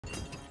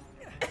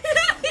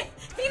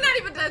not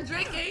even done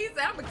drinking. He said,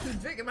 I'm gonna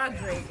keep drinking my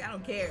drink. I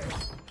don't care.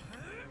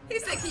 He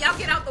said, can y'all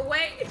get out the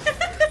way?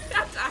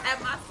 After I have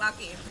my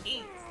sake in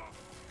peace.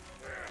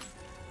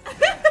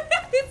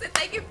 He said,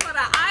 thank you for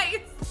the ice.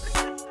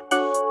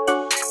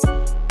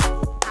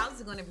 How's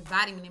it going,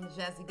 everybody? My name is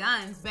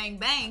JazzyGuns. Bang,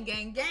 bang,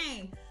 gang,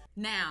 gang.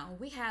 Now,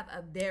 we have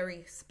a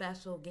very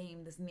special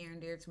game that's near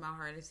and dear to my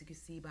heart, as you can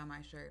see by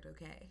my shirt,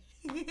 okay?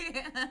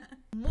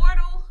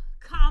 Mortal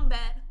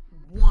Kombat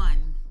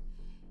 1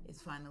 is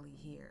finally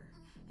here,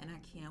 and I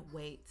can't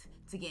wait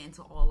to get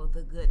into all of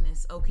the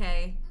goodness,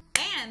 okay?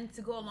 And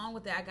to go along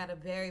with that, I got a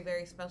very,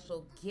 very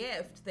special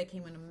gift that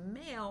came in the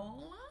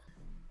mail.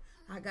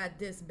 I got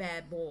this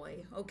bad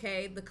boy,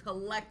 okay? The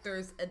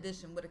Collector's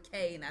Edition with a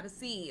K, not a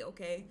C,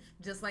 okay?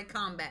 Just like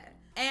Combat.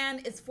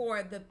 And it's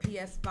for the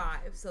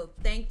PS5. So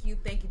thank you,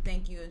 thank you,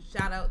 thank you. And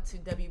shout out to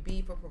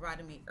WB for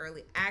providing me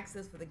early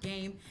access for the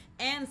game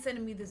and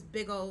sending me this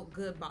big old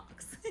good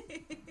box.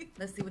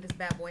 Let's see what this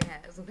bad boy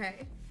has,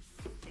 okay?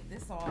 Take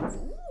this off.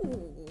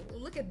 Ooh,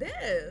 look at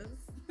this.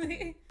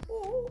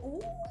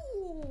 Ooh,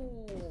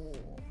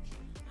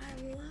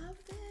 I love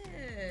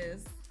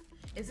this.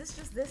 Is this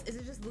just this? Is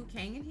it just Liu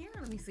Kang in here?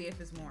 Let me see if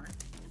there's more.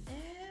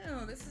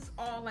 Ew, this is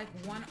all like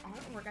one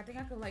artwork. I think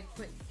I could like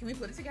can we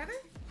put it together?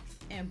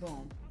 And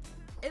boom.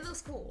 It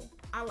looks cool.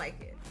 I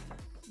like it.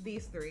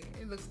 These three,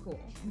 it looks cool.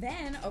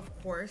 Then, of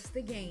course,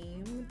 the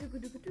game.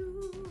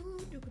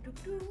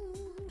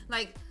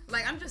 Like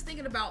I'm just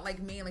thinking about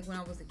like me, like when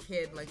I was a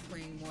kid, like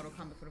playing Mortal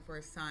Kombat for the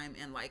first time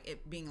and like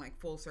it being like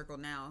full circle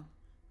now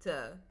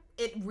to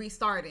it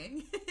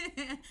restarting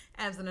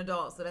as an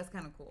adult. So that's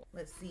kind of cool.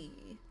 Let's see.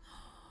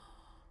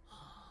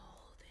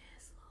 Oh,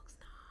 this looks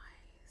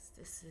nice.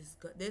 This is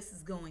good. This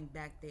is going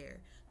back there.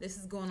 This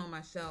is going on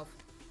my shelf.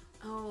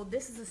 Oh,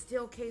 this is a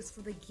steel case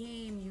for the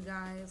game, you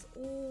guys.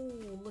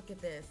 Ooh, look at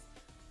this.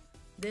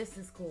 This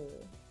is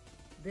cool.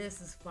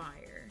 This is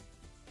fire.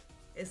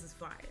 This is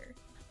fire.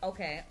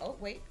 Okay. Oh,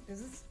 wait.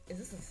 Is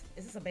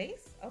this a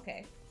base?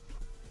 Okay.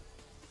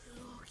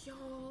 Look,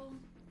 y'all.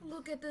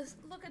 Look at this.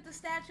 Look at the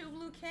statue of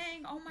Liu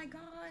Kang. Oh my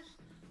gosh.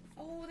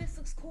 Oh, this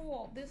looks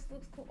cool. This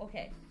looks cool.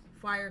 Okay.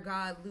 Fire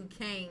God Liu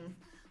Kang.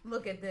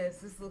 Look at this.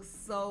 This looks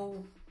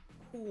so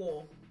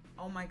cool.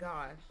 Oh my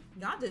gosh.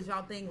 Y'all did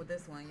y'all thing with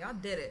this one. Y'all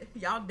did it.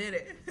 Y'all did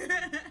it.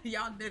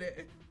 Y'all did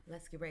it.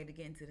 Let's get ready to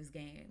get into this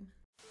game.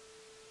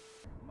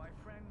 My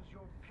friends,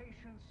 your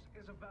patience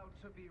is about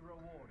to be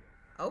rewarded.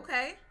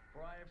 Okay.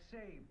 For I have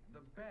saved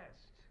the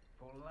best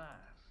for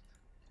last.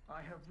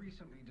 I have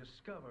recently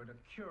discovered a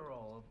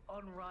cure-all of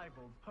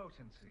unrivaled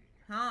potency.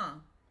 Huh.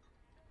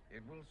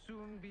 It will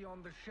soon be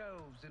on the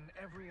shelves in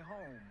every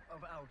home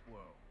of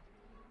Outworld.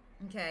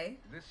 Okay.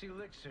 This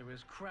elixir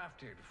is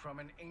crafted from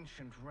an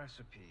ancient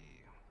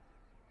recipe.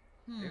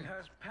 It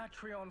has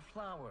Patreon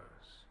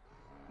flowers,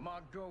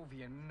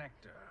 Margovian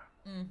nectar,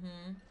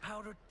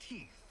 powdered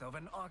teeth of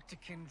an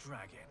Arctican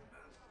dragon.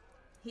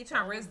 He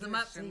trying to raise them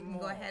up so he can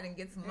go ahead and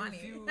get some money.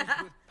 Infused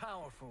with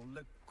powerful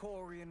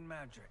Lycorian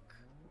magic.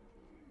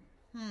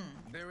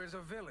 There is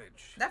a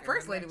village. That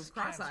first lady was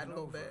cross-eyed a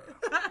little bit.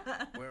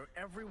 Where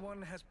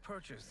everyone has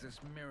purchased this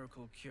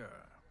miracle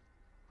cure.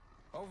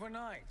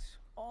 Overnight,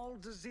 all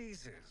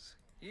diseases,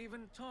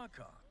 even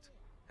Tarkot,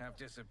 have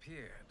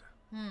disappeared.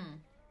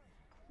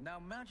 Now,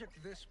 magic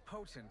this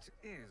potent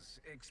is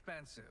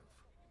expensive.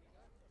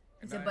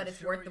 He said, but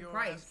it's worth the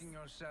price. Asking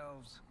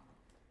yourselves,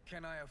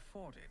 can I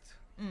afford it?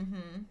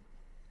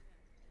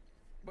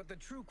 But the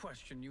true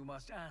question you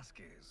must ask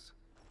is,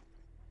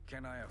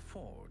 can I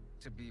afford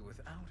to be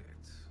without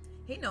it?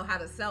 He know how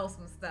to sell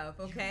some stuff,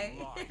 okay?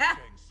 You lie,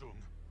 Shang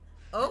Tsung.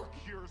 Oh.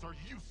 Your cures are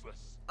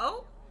useless.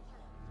 Oh.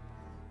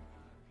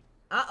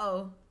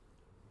 Uh-oh.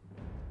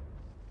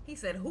 He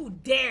said, who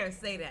dare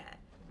say that?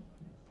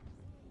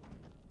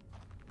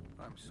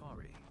 I'm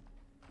sorry.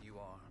 You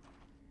are?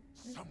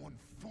 Someone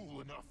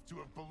fool enough to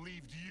have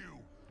believed you.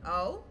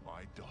 Oh?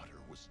 My daughter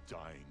was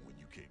dying when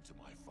you came to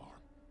my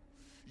farm.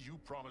 You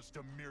promised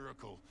a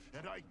miracle,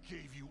 and I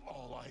gave you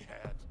all I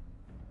had.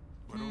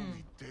 But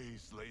only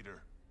days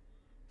later,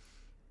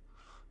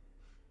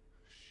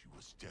 she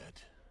was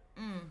dead.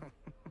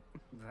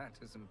 That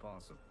is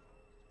impossible.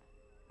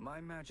 My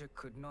magic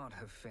could not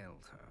have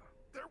failed her.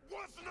 There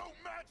was no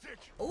magic!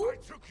 Ooh. I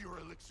took your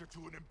elixir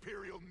to an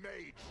Imperial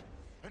mage,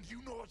 and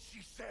you know what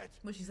she said?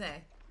 What'd she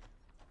say?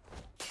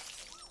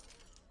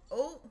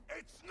 Oh.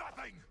 It's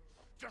nothing!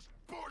 Just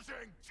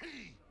Bourgeois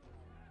tea!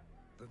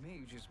 The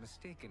mage is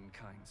mistaken,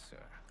 kind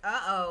sir.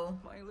 Uh-oh.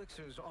 My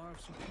elixirs are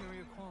of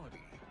superior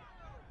quality.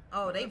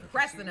 Oh, they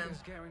pressing him.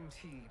 Is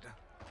guaranteed.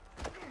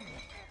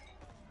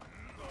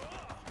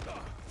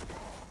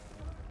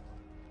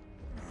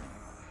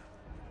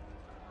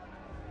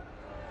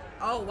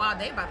 Oh wow,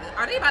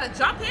 are they about to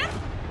jump him?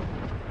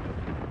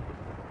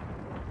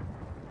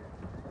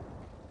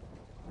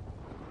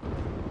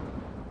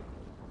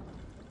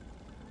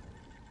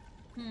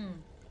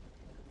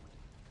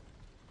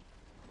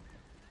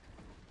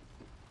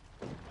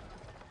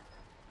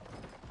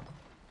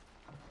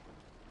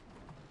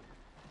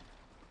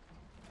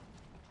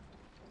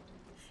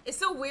 It's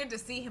so weird to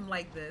see him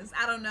like this.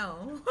 I don't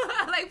know.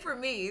 Like for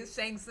me, it's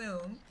Shang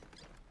Tsung.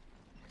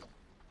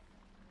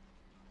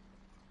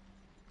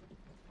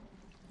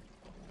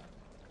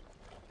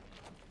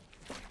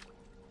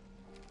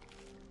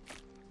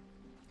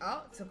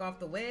 Oh, took off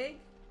the wig.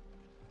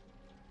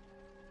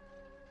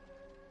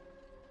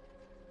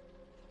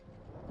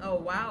 Oh,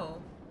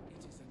 wow. It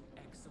is an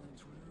excellent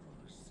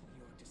ruse,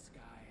 your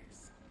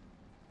disguise.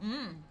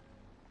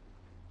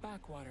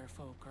 Backwater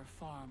folk are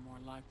far more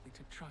likely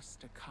to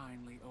trust a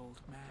kindly old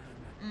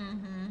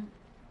man.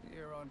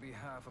 Here on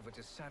behalf of a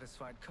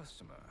dissatisfied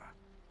customer.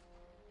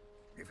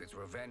 If it's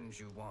revenge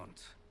you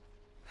want,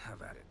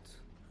 have at it.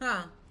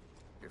 Huh.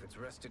 If it's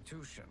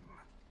restitution,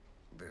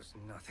 there's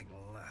nothing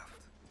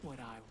left. What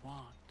I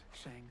want,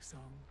 Shang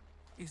Tsung,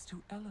 is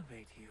to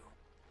elevate you,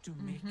 to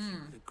make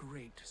you the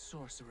great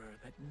sorcerer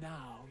that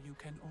now you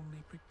can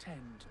only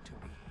pretend to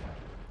be.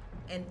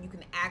 And you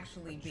can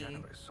actually be.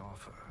 Generous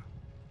offer.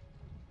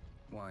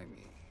 Why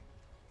me?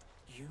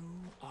 You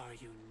are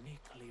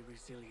uniquely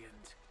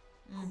resilient.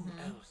 Who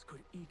else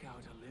could eke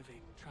out a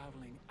living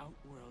traveling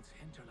Outworld's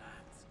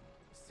hinterlands,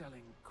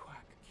 selling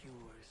quack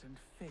cures and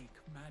fake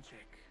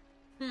magic?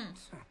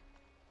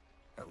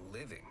 A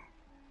living.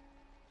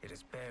 It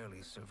is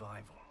barely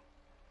survival.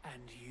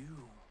 And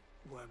you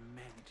were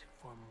meant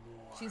for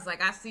more. She's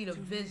like, I see the To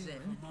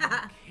vision. live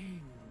among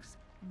kings,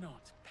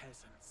 not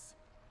peasants.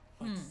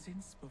 But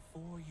since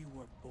before you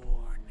were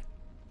born,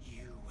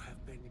 you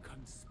have been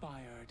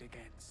conspired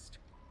against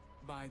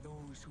by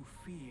those who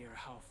fear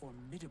how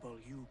formidable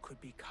you could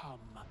become.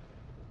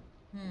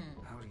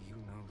 How do you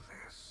know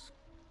this?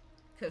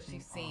 Because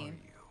she's Who are seen.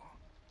 you?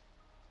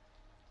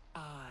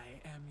 I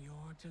am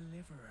your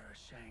deliverer,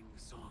 Shang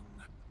Tsung.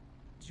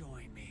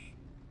 Join me,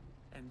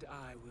 and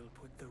I will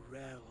put the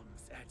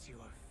realms at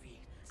your feet.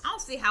 I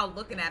don't see how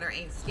looking at her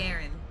ain't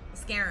scaring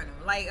him.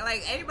 Like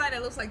anybody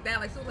that looks like that,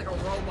 like she looks like a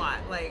robot.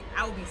 Like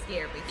I would be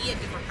scared, but he a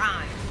different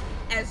kind,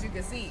 as you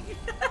can see.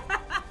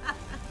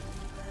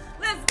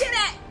 Let's get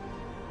it.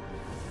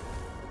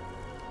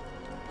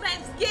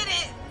 Let's get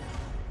it.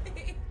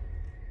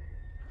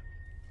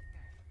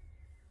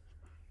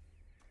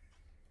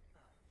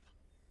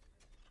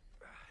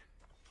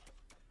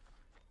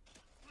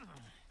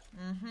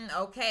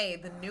 Okay,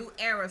 the new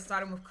era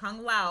starting with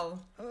Kung Lao.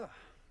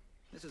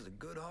 This is a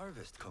good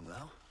harvest, Kung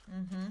Lao.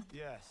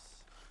 Yes.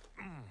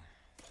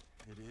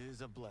 It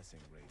is a blessing,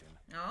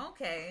 Raiden.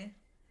 Okay.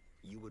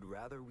 You would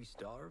rather we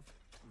starve?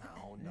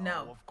 No,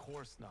 No. of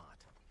course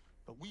not.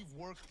 But we've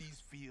worked these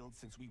fields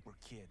since we were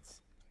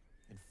kids.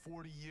 In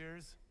 40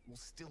 years, we'll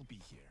still be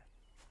here.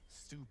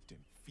 Stooped and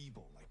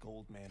feeble like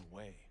Old Man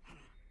Wei.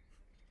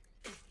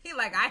 He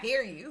like, I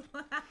hear you.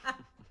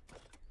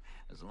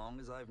 As long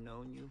as I've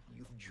known you,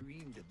 you've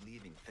dreamed of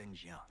leaving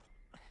things young.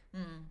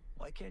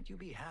 Why can't you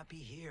be happy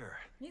here?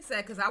 He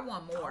said, because I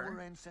want more. Our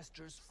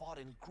ancestors fought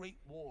in great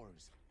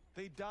wars.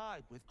 They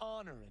died with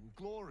honor and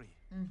glory.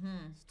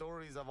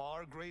 Stories of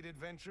our great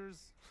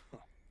adventures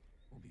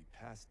will be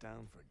passed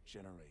down for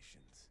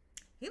generations.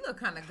 He look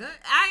kind of good.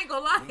 I ain't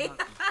gonna lie. May not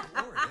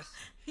be glorious,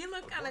 He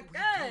look but kind of what we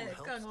do good,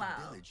 helps Kung the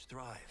Lao. village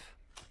thrive.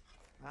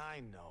 I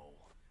know.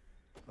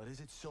 But is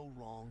it so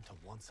wrong to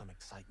want some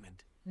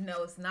excitement?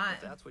 No, it's not.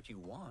 If that's what you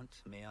want,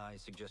 may I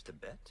suggest a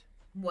bet?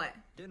 What?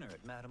 Dinner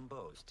at Madame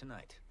Beau's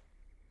tonight.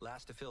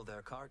 Last to fill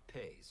their cart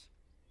pays.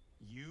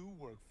 You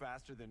work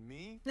faster than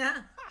me? Yeah.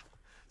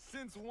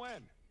 Since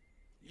when?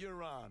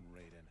 You're on,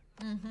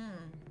 Raiden.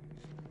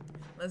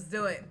 Let's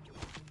do it.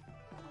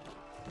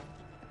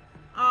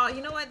 Oh,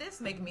 you know what? This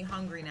is making me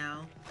hungry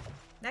now.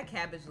 That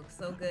cabbage looks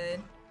so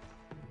good.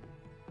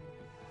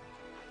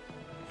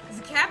 Is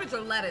it cabbage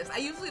or lettuce? I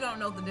usually don't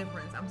know the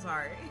difference. I'm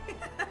sorry.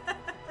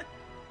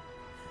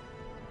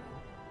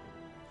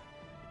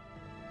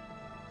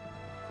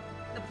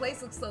 The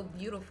place looks so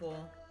beautiful.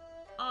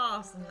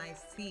 Oh, some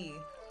nice tea.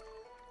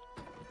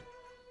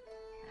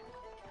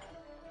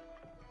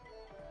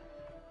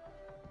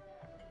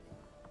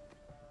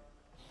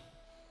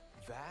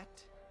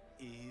 That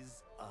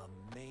is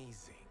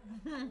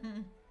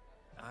amazing.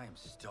 I am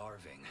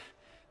starving.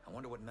 I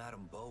wonder what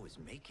Madame Beau is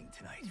making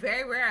tonight. It's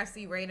very rare I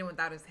see Raiden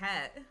without his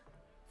hat.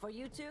 For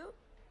you two,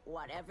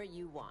 whatever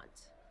you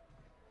want.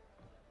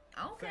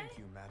 Okay. Thank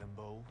you, Madame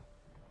Beau.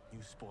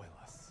 You spoil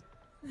us.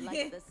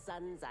 Like the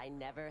sons I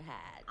never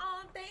had.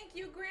 Oh, thank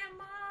you,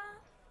 Grandma.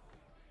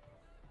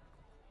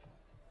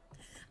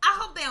 I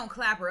hope they don't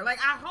clap her. Like,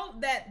 I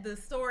hope that the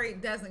story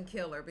doesn't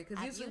kill her, because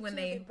Have usually you when two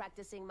they been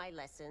practicing my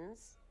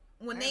lessons?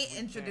 they As we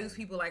introduce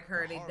can. people like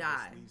her, The they harvest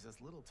die. leaves us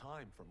little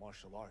time for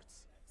martial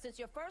arts. Since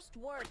your first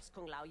words,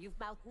 Kung Lao, you've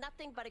mouthed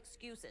nothing but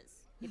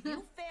excuses. If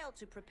you fail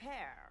to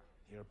prepare,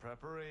 Your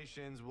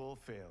preparations will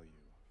fail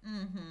you.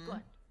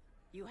 good.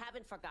 You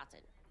haven't forgotten.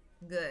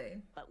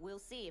 Good. But we'll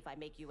see if I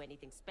make you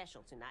anything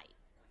special tonight.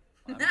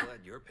 I'm glad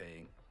you're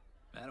paying.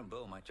 Madame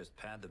Beau might just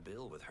pad the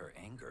bill with her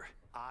anger.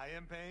 I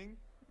am paying.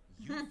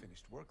 You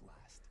finished work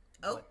last.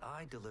 Oh. But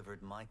I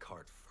delivered my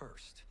cart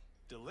first.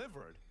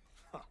 Delivered?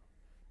 Huh.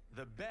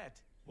 The bet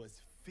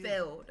was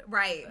Filled.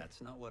 Right.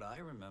 That's not what I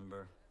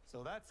remember.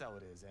 So that's how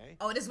it is, eh?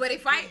 Oh, this is where they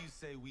fight? You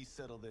say we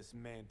settle this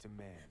man to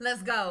man.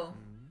 Let's go.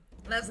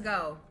 Let's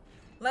go.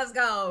 Let's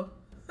go.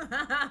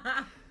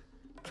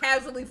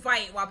 Casually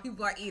fight while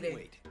people are eating.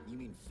 Wait, you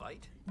mean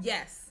fight?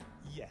 Yes.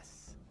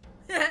 Yes.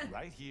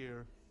 Right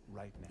here,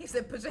 right now. He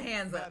said put your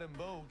hands up. Madam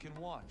Bo can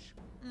watch.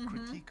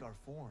 Critique our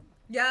form.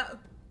 Yeah.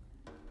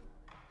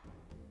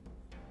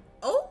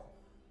 Oh.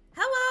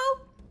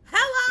 Hello.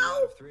 Hello.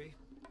 2 out of 3.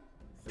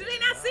 Do they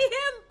not see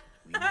him?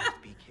 We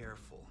must be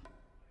careful.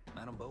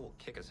 Madam Bo will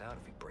kick us out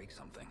if we break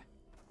something.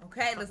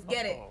 Okay, let's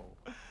get it. Oh,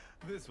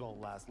 this won't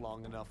last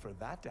long enough for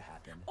that to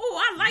happen. Oh,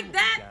 I like You'll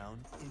that. be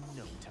down in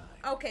no time.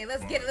 Okay,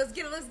 let's get it. Let's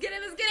get it. Let's get it.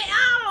 Let's get it.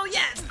 Oh,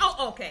 yes.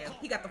 Oh, okay.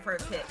 He got the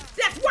first hit.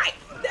 That's right.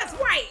 That's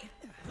right.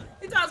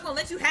 You thought I was going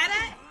to let you have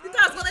that? You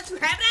thought I was going to let you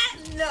have that?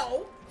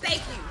 No.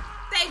 Thank you.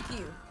 Thank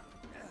you.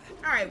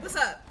 All right, what's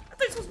up? I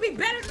thought you were supposed to be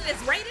better than this,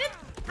 Raiden.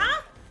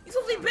 Huh? You're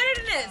supposed to be better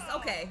than this.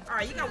 Okay. All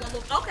right, you got one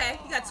little. Okay,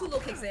 you got 2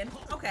 little kicks in.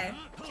 Okay.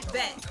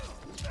 Bet.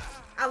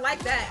 I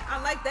like that. I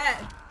like that.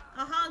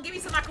 Give me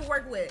something I can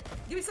work with.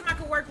 Give me something I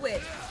can work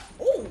with.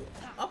 Ooh.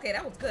 Okay,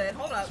 that was good.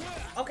 Hold up.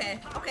 Okay.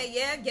 Okay,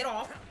 yeah, get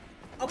off.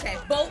 Okay,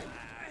 bolt.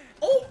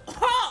 Oh.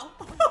 Oh.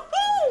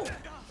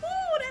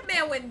 Oh, that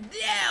man went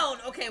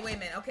down. Okay, wait a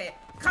minute. Okay.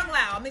 Kung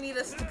Lao, I'm gonna need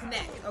us to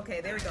connect. Okay,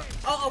 there we go.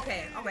 Oh,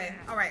 okay. Okay.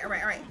 All right, all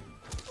right, all right.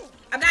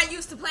 I'm not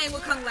used to playing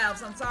with Kung Lao,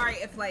 so I'm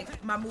sorry if,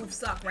 like, my moves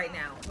suck right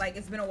now. Like,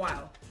 it's been a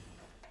while.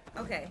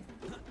 Okay.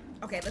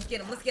 Okay, let's get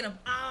him. Let's get him.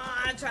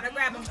 Ah, I'm trying to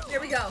grab him. There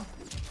we go.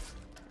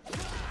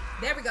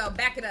 There we go.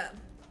 Back it up.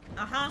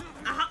 Oh.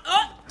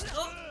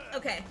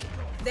 Okay.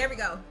 There we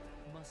go.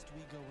 Must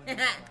we go in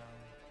the round?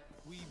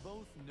 We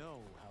both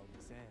know how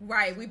this ends.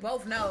 Right. We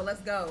both know. Let's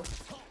go.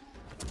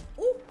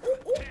 Ooh.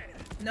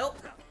 Nope.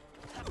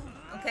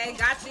 Okay.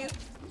 Got you.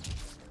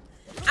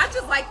 I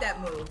just like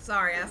that move.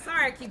 Sorry.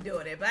 I keep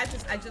doing it, but I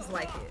just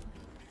like it.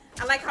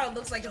 I like how it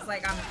looks like it's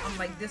like I'm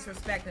like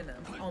disrespecting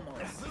them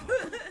almost.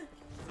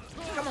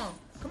 Come on.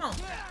 Come on.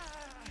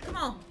 Come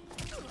on.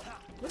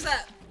 What's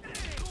up?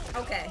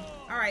 Okay.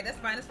 All right. That's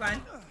fine. That's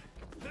fine.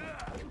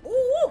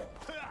 Ooh.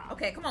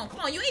 Okay. Come on.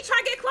 Come on. You ain't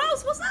trying to get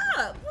close. What's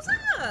up? What's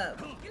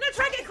up? You're not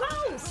trying to get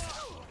close.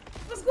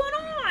 What's going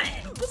on?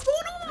 What's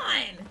going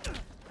on?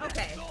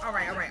 Okay. All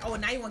right. All right. Oh,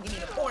 now you want to get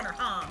me in the corner,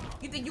 huh?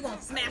 You think you're going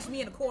to smash me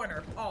in the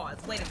corner? Pause.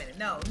 Wait a minute.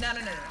 No.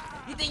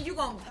 You think you're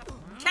going to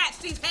catch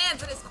these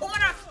hands in this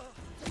corner?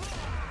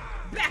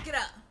 Back it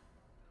up.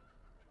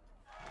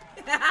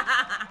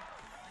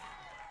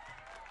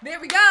 There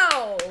we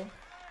go.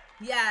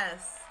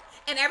 Yes.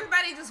 And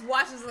everybody just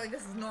watches like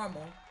this is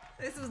normal.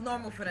 This is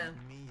normal for them.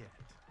 Me yet.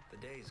 The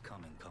day's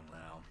coming, Kung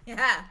Lao.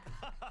 Yeah.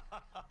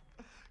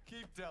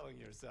 Keep telling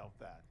yourself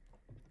that.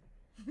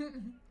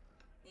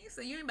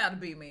 So you ain't about to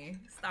beat me.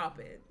 Stop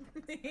it.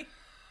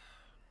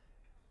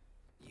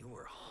 You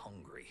were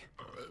hungry.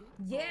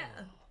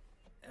 Yeah.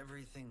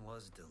 Everything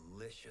was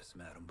delicious,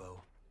 Madam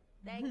Bo.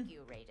 Thank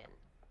you, Raiden.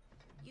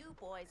 You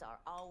boys are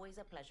always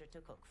a pleasure to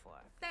cook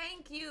for.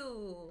 Thank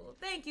you.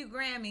 Thank you,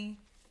 Grammy.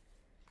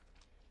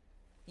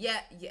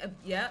 Yeah.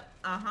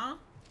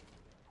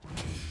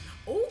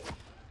 Ooh.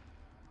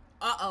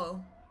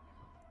 Uh-oh.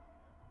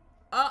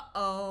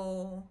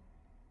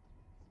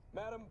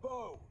 Madam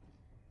Bo,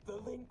 the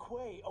Lin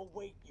Kuei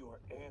await your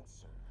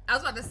answer. I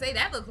was about to say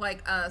that looked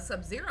like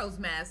Sub-Zero's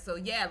mask, so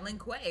yeah, Lin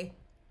Kuei.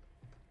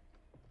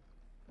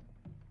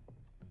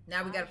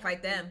 Now we gotta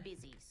fight them.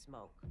 Busy,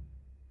 Smoke.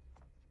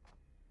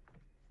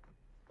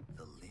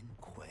 The Lin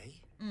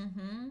Kuei?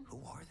 Mm-hmm.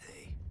 Who are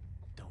they?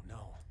 Don't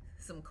know.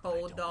 Some I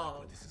cold don't like where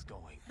dogs. this is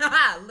going.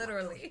 Haha,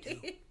 literally.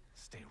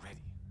 Stay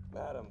ready.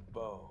 Madam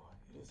Bo,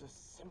 it is a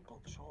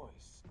simple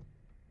choice.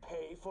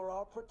 Pay for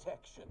our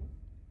protection,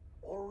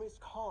 or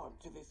risk harm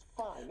to this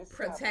fine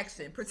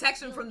establishment.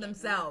 Protection from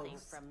themselves.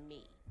 Nothing from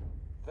me.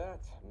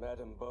 That,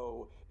 Madam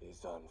Bo,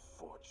 is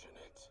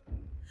unfortunate.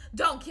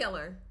 Don't kill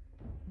her.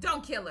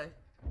 Don't kill her.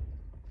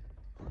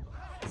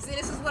 See,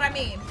 this is what I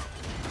mean.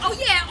 Oh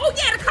yeah,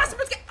 the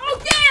customers get.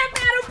 Oh yeah,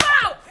 Madam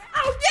Bo.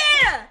 Oh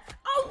yeah.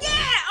 Oh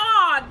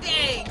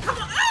dang. Come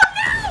on. Oh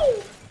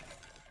no.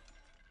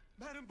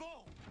 Madam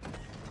Bo!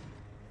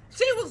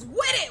 She was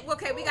with it.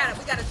 Okay, we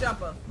gotta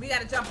jump her. We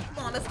gotta jump her.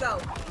 Come on, let's go.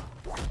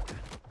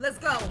 Let's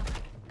go.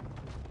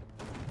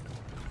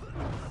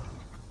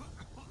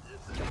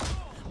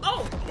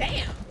 Oh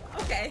damn.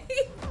 Okay.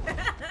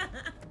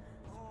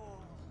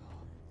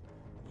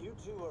 You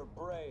two are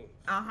brave.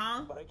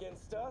 Uh-huh. But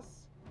against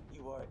us,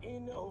 you are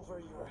in over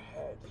your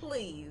head.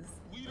 Please.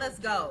 We Let's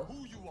don't go. care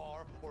who you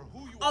are or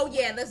who you Oh are.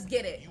 yeah, let's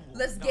get it. You will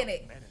Let's get not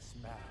it. menace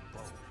Madam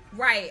Bo.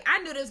 Right. I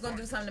knew they was gonna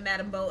do something to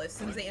Madam Bo as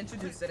soon as they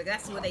introduced her.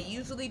 That's what they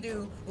usually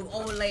do with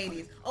old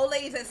ladies. Old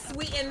ladies that's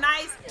sweet and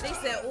nice. They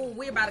said, "Oh,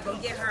 we're about to go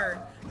get her."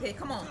 Okay,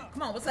 come on.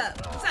 What's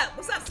up,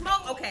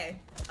 Smoke? Okay.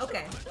 All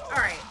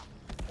right.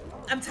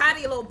 I'm tired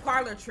of your little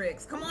parlor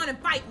tricks. Come on and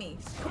fight me.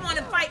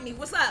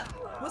 What's up?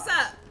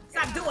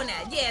 Stop doing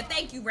that. Yeah,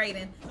 thank you,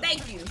 Raiden.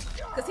 Thank you.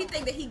 Because he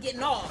think that he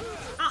getting off.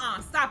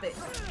 Stop it.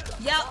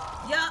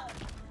 Yup.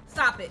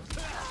 Stop it.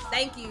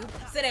 Thank you.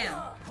 Sit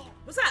down.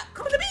 What's up?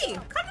 Come to me.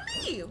 Come to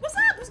me. What's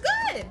up? What's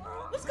good?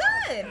 What's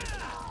good?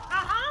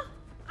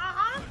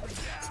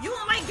 You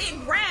don't like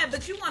getting grabbed,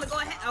 but you want to go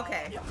ahead.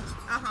 Okay.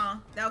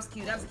 That was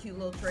cute. That was a cute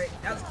little trick.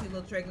 That was a cute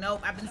little trick.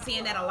 Nope. I've been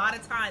seeing that a lot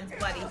of times,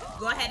 buddy.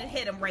 Go ahead and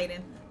hit him,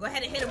 Raiden. Go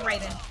ahead and hit him,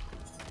 Raiden.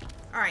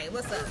 All right.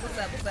 What's up? What's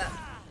up? What's up?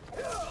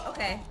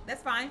 Okay.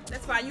 That's fine.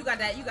 That's fine. You got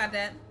that. You got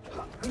that.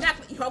 You're not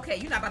okay.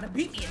 You're not about to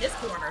beat me in this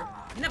corner.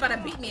 You're not about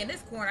to beat me in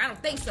this corner. I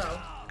don't think so.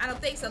 I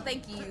don't think so.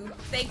 Thank you.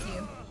 Thank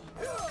you.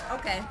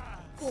 Okay.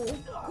 Cool.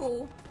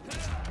 Cool.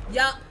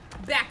 Yup.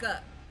 Back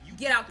up.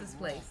 Get out this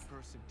place.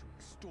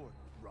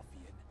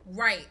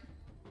 Right.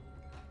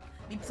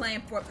 Be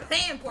playing for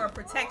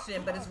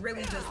protection, but it's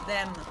really just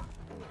them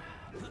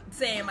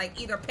saying like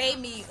either pay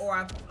me or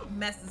I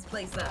mess this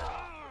place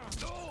up.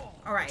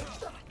 All right.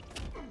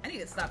 I need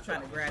to stop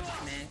trying to grab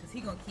this man because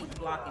he's gonna keep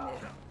blocking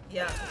it.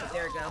 Yeah,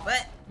 there we go.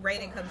 But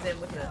Raiden comes in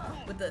with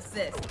the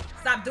assist.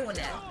 Stop doing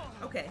that.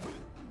 Okay.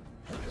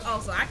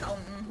 Oh, so I can.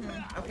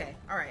 Okay.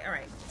 All right. All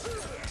right.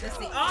 Let's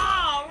see.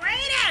 Oh,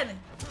 Raiden.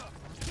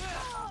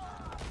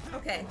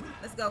 Okay.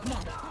 Let's go. Come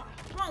on.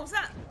 Come on. What's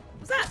up?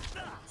 What's up?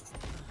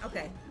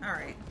 Okay. All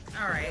right.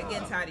 All right.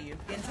 Getting tired of you.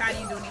 Getting tired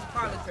of you doing these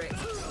parlor tricks.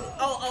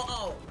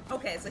 Oh.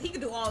 Okay. So he can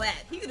do all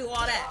that. He can do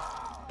all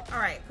that. All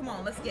right. Come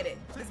on. Let's get it.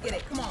 Let's get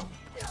it. Come on.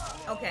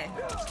 Okay.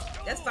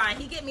 That's fine.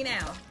 He get me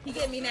now. He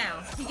get me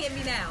now. He get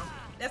me now.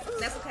 That's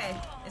okay.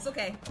 It's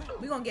okay.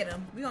 We gonna get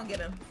him. We gonna get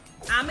him.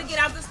 I'm gonna get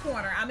out this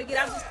corner. I'm gonna get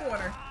out this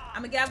corner.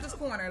 I'm gonna get out this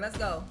corner. Let's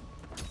go.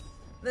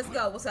 Let's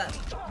go. What's up?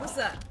 What's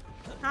up?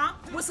 Huh?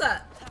 What's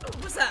up?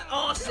 What's up?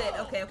 Oh shit.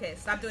 Okay, okay.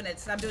 Stop doing that.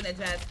 Stop doing that,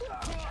 Jazz.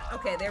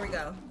 Okay, there we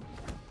go.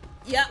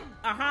 Yep.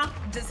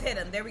 Just hit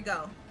him. There we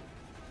go.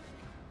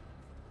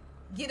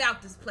 Get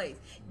out this place.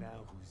 Now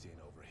who's in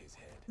over his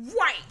head?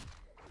 Right.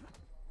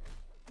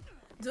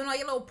 Doing all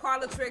your little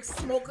parlor tricks,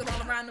 smoking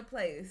all around the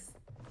place.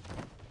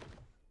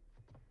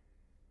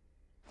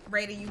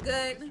 Raiden, you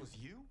good? This was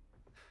you?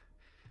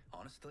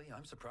 Honestly,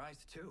 I'm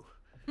surprised too.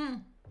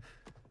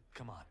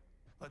 Come on,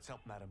 let's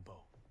help Madame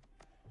Bo.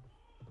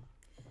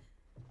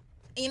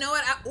 You know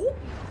what? Ooh.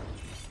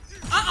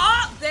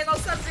 There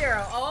goes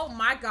Sub-Zero. Oh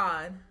my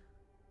god.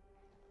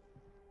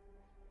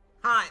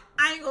 Hot.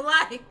 I ain't gonna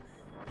lie.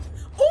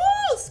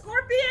 Ooh,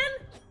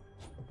 Scorpion.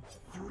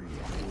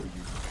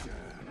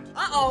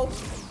 Uh-oh.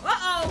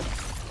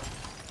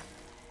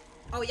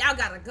 Oh, y'all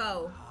gotta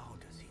go. How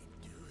does he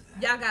do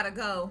that? Y'all gotta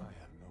go. I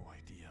have no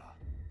idea.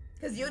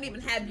 Because you don't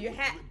even have your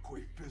hat.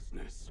 Quick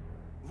business.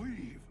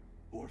 Leave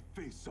or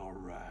face our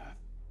wrath.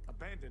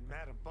 Abandon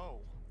Madame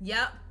Bo.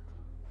 Yep.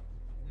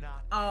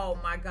 Not. Oh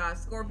my god,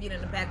 Scorpion in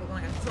the back looking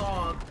like a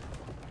dog.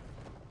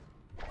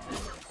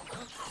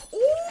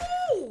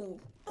 Ooh!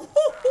 Now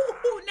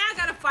I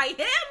gotta fight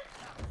him?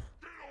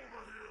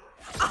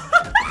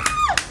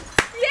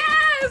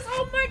 Yes!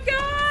 Oh my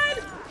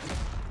god!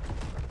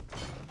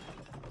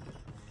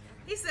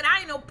 He said, I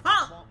ain't no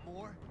punk. Want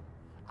more?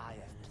 I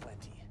have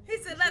plenty. He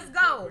said, let's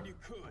go. When you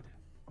could.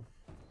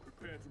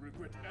 Prepare to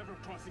regret ever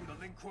crossing the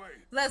link way.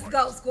 Let's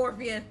go,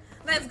 Scorpion.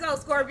 Let's go,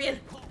 Scorpion.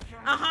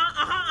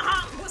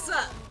 What's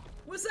up?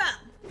 What's up?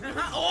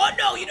 Oh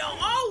no, you don't.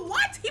 Oh,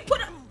 what? He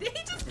put a. Did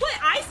he just put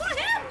ice on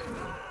him?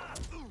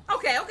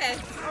 Okay.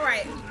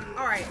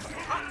 All right.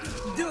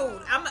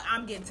 Dude,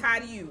 I'm getting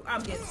tired of you.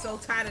 I'm getting so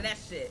tired of that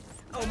shit.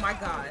 Oh my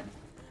god.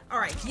 All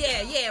right.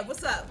 Yeah.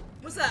 What's up?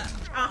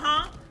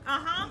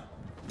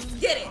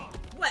 Get it.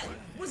 What?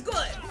 What's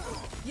good?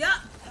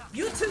 Yup.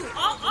 You too.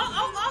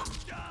 Oh.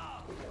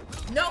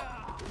 Nope.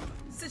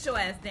 Sit your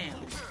ass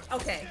down.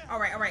 Okay. All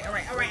right.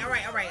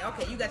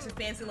 Okay, you got your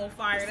fancy little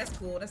fire. That's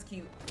cool. That's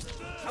cute.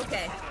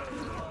 Okay.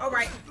 All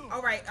right.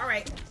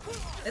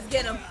 Let's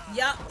get him.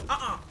 Yup.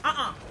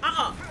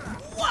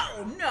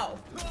 Whoa, no.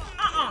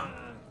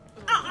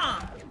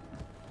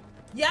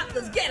 Yup,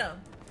 let's get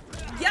him.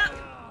 Yup.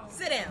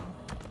 Sit down.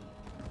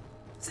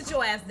 Sit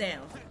your ass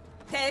down.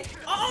 Okay.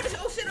 Oh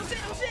shit.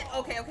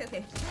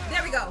 Okay.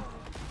 There we go.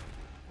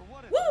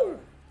 Woo.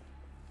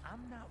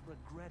 I'm not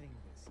regretting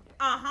this yet.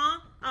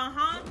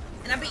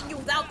 And I'm beating you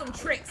without them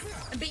tricks.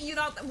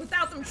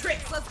 Without them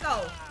tricks. Let's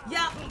go.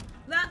 Yup.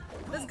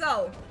 Let's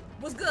go.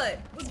 What's good?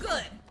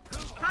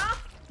 Huh?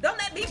 Don't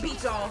let me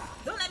beat y'all.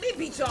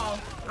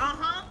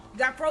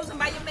 Got frozen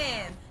by your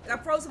man.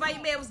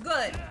 What's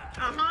good?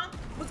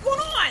 What's going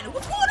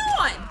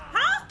on?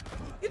 Huh?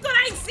 You thought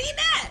I ain't seen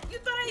that?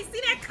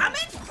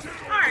 Coming?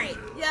 Alright.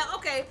 Yeah,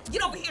 okay.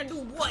 Get over here and do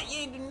what? You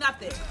ain't do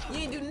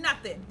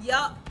nothing.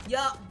 Yup.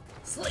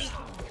 Sleep.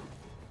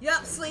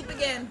 Yup, sleep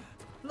again.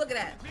 Look at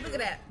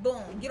that.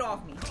 Boom. Get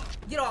off me.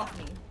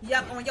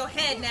 Yup, on your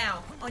head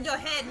now.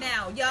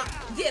 Yup.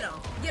 Get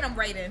him,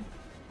 Raiden.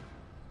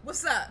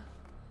 What's up?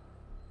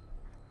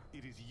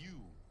 It is you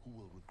who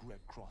will regret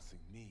crossing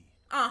me.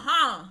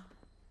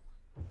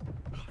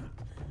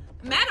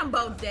 Madame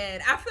Bo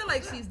dead. I feel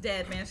like she's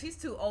dead, man. She's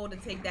too old to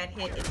take that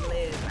hit and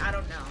live. I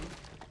don't know.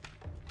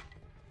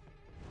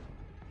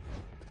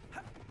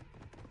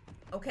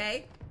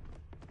 Okay.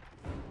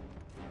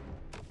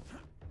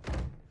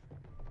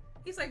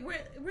 He's like,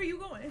 where are you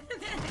going?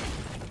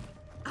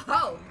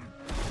 Oh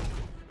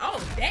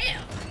Oh,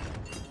 damn.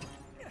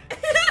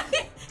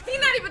 He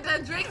not even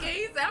done drinking.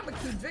 He said, I'm gonna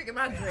keep drinking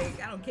my drink.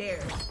 I don't care.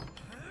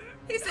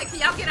 He said, can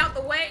y'all get out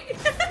the way?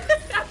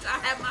 After I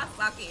have my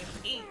sake in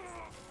peace.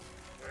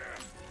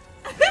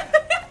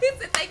 He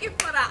said, thank you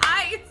for the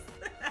ice.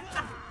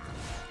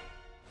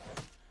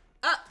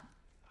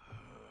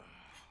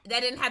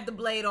 That didn't have the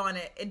blade on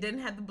it. It didn't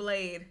have the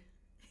blade.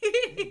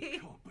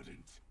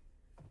 Incompetent.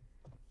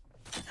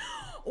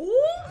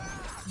 Ooh,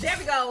 there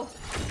we go.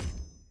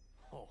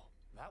 Oh,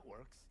 that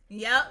works.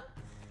 Yep.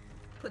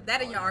 Put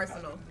that in your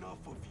arsenal.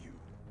 Enough of you.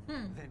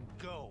 Then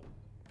go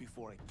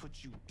before I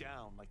put you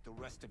down like the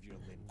rest of your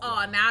Lin Kuei.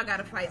 Oh, now I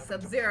gotta fight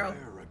Sub-Zero.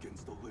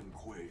 Against the Lin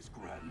Kuei's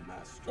Grand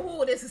Master.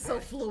 Oh, this is so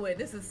fluid.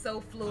 This is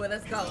so fluid.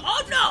 Let's go.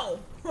 Oh no!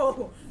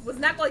 Oh, was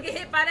not gonna get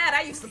hit by that.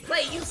 I used to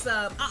play you,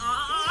 Sub.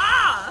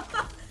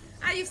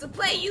 I used to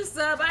play you,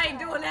 Sub. I ain't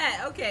doing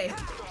that. Okay,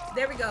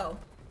 there we go.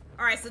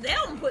 All right, so they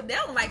don't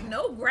like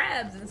no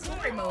grabs in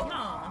story mode,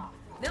 huh?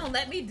 They don't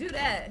let me do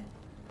that.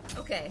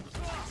 Okay.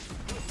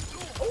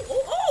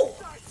 Oh!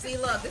 See,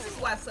 look, this is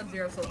why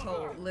Sub-Zero's so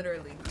cold,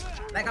 literally.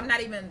 Like, I'm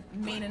not even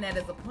meaning that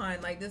as a pun.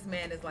 Like, this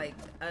man is like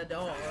a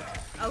dog.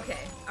 Okay,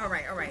 all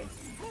right.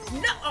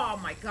 No, oh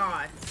my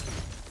God.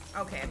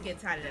 Okay, I'm getting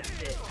tired of that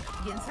shit.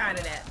 Getting tired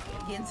of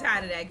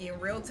that. Getting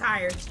real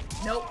tired.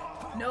 Nope.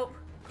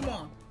 Come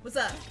on. What's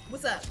up?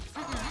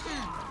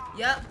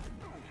 Yep.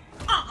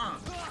 I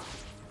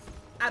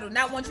do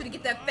not want you to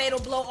get that fatal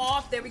blow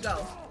off. There we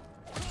go.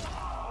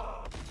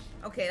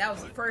 Okay, that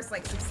was the first,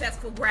 like,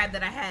 successful grab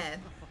that I had.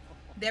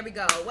 There we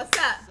go. What's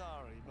up?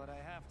 Sorry, but I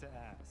have to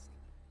ask.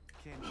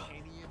 Can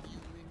any of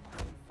you Lin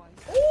Kuei fight?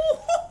 Ooh,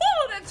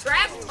 the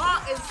trash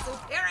talk is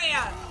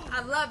superior.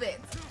 I love it.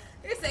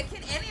 He said,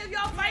 can any of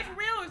y'all fight for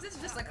real, or is this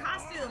just a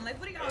costume? Like,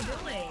 what are y'all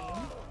doing?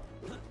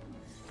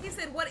 He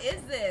said, what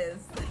is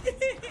this?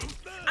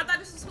 I thought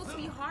this was supposed to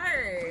be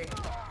hard.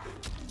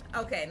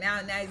 Okay, now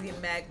he's getting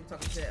mad from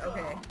talking shit.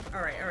 Okay,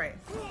 all right.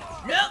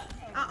 Nope.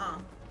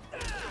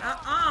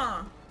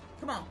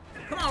 Come on,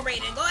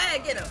 Raiden. Go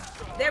ahead, get him.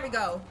 There we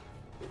go.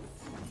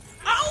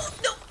 Oh,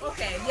 no.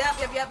 Okay, yep.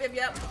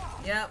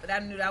 But I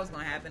knew that was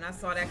gonna happen. I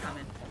saw that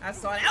coming.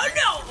 Oh,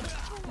 no.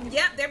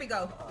 Yep, there we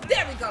go.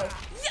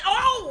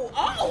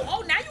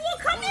 Oh, now you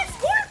wanna come in,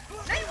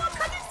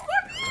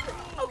 Scorpion?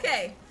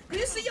 Okay. Do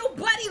you see your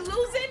buddy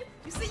losing?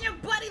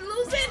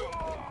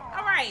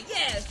 All right,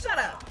 yeah, shut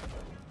up.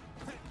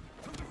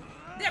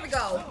 There we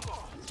go.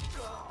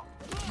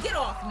 Get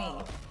off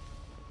me.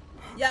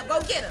 Yep,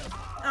 go get him.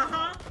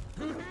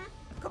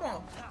 Come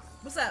on.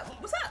 What's up?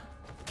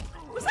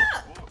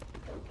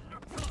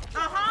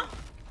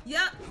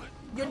 Yep.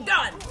 You're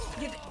done.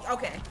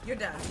 Okay, you're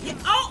done.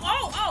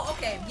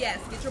 Okay.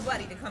 Yes, get your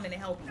buddy to come in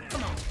and help you.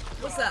 Come on.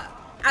 What's up?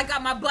 I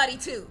got my buddy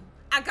too.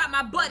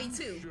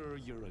 Sure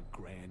you're a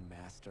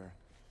grandmaster.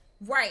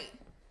 Right.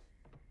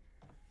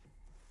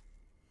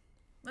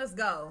 Let's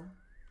go.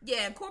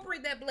 Yeah,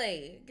 incorporate that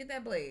blade. Get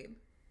that blade.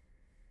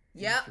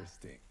 Yep.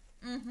 Interesting.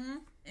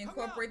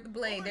 Incorporate the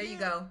blade. There you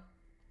go.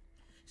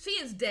 She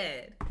is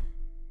dead.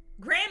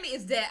 Grammy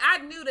is dead. I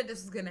knew that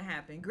this was gonna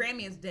happen.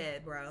 Grammy is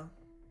dead, bro.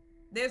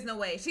 There's no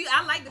way.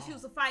 I like that she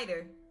was a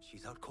fighter.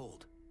 She's out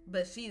cold.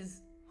 But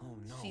she's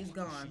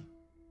gone.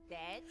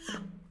 Dead?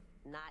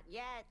 Not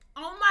yet.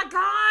 Oh my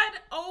god.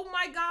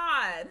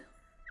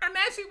 I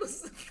mean, she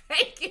was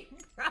faking,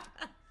 bro.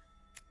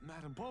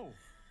 Madam Bo.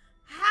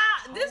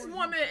 How this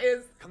woman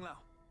is. Kung Lao.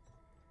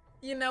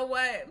 You know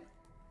what?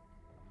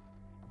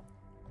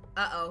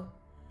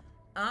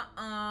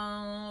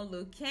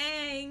 Liu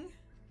Kang.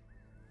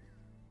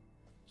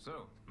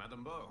 So,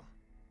 Madam Bo,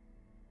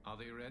 are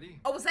they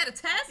ready? Oh, was that a A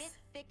test? bit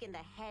thick in the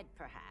head,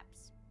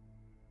 perhaps.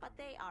 But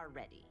they are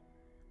ready.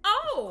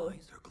 Oh.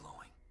 Eyes are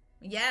glowing.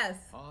 Yes.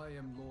 I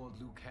am Lord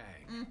Liu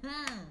Kang,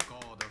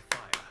 God of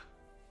Fire,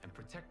 and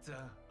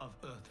Protector of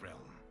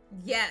Earthrealm.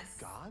 Yes.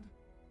 God?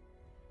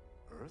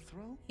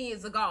 Earthrealm? He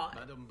is a god.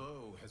 Madam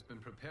Bo has been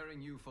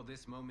preparing you for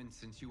this moment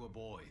since you were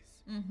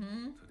boys.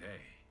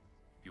 Today,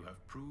 you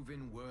have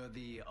proven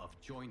worthy of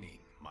joining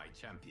my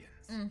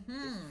champions.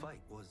 This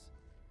fight was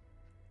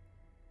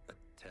a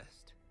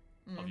test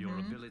Of your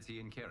ability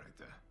and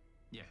character.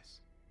 Yes.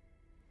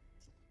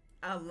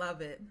 I love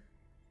it.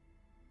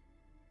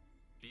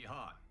 Be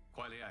hard.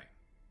 Kuai Liai.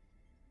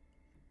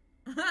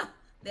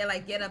 They're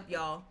like, get up,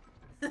 y'all.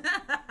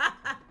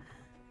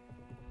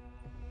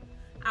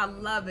 I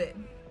love it.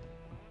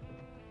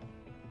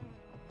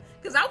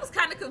 Because I was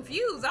kind of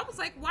confused. I was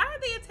like, why are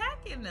they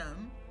attacking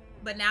them?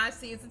 But now I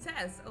see it's a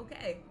test.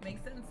 Okay,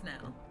 makes sense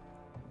now.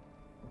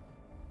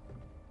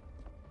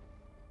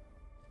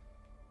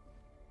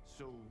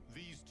 So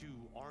these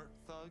two aren't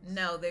thugs?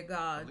 No, they're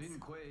gods. Lin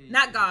Kuei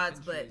Not is a gods,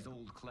 but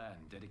centuries-old clan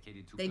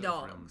dedicated to they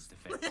Earthrealm's dogs.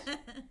 defense.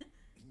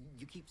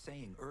 You keep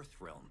saying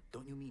Earthrealm.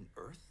 Don't you mean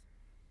Earth?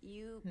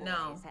 You boys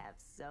No. have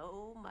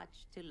so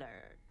much to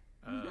learn.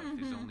 Earth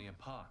is only a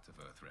part of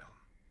Earthrealm.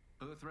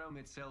 Earthrealm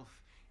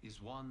itself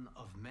is one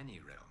of many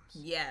realms.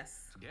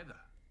 Yes. Together,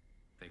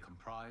 they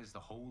comprise the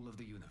whole of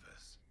the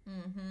universe.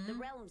 The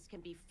realms can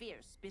be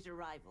fierce, bitter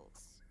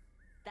rivals.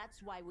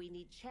 That's why we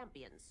need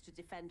champions to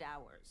defend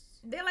ours.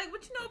 They're like,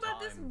 what you know about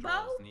this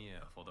bow? Draws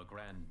near for the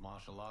grand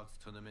martial arts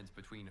tournament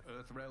between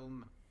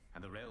Earthrealm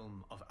and the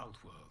realm of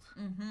Outworld.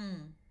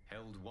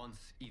 Held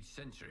once each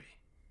century,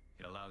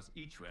 it allows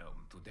each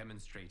realm to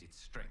demonstrate its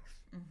strength.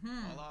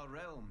 All our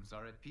realms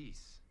are at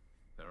peace.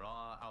 There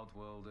are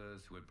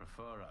Outworlders who would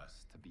prefer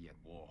us to be at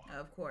war.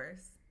 Of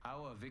course.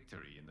 Our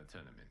victory in the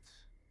tournament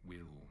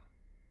will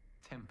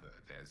temper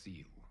their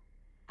zeal.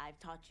 I've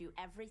taught you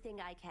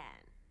everything I can.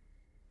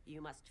 You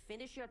must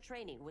finish your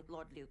training with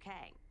Lord Liu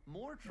Kang.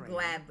 More training?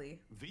 Gladly.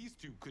 These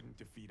two couldn't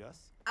defeat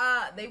us.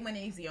 They went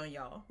easy on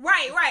y'all.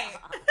 Right.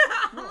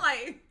 I'm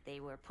like, they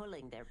were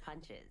pulling their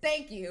punches.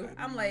 Thank you.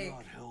 I'm like,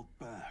 not held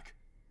back,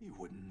 you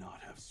would not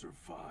have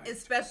survived.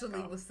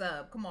 Especially with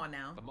Sub. Come on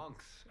now. The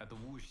monks at the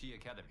Wuxi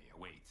Academy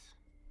await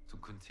to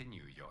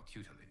continue your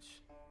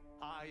tutelage.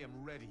 I am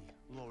ready,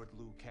 Lord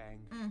Liu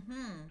Kang.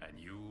 And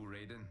you,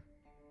 Raiden?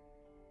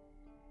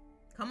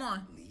 Come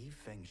on. Leave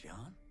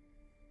Fengjian?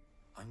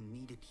 I'm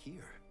needed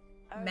here.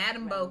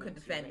 Madame Bo could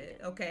defend it.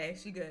 Okay,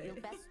 she good. You'll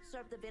best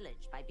serve the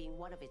village by being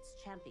one of its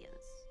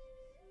champions.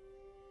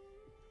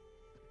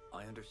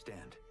 I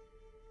understand.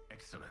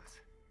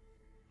 Excellent.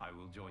 I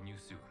will join you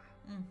soon.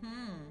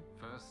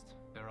 First,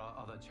 there are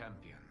other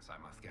champions I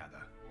must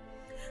gather.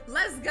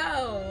 Let's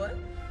go.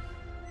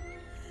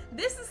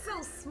 This is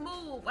so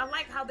smooth. I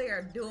like how they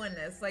are doing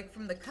this. Like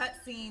from the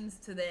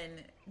cutscenes to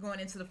then going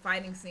into the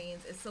fighting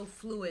scenes, it's so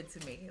fluid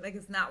to me. Like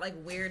it's not like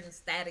weird and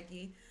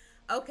staticky.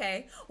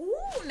 Okay.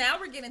 Ooh, now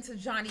we're getting to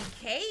Johnny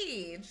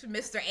Cage,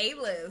 Mr.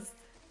 A-list.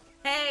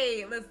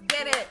 Hey, let's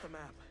get it. The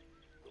map.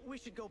 We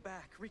should go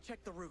back,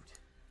 recheck the route.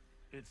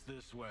 It's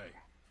this way.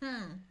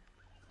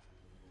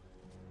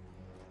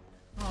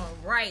 All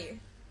right.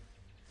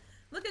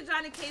 Look at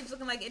Johnny Cage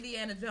looking like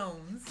Indiana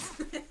Jones.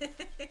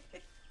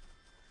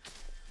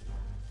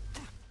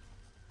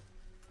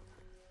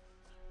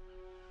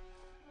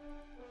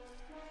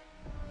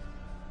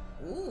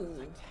 Ooh.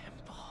 The temple.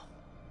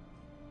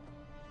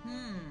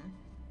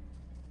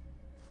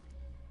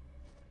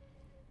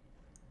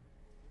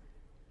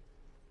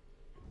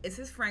 Is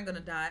his friend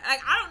gonna die?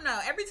 Like, I don't know.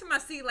 Every time I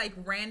see like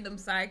random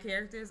side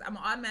characters, I'm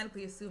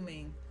automatically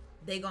assuming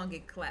they gonna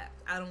get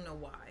clapped. I don't know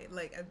why.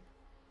 Like,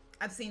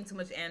 I've seen too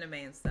much anime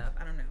and stuff.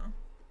 I don't know.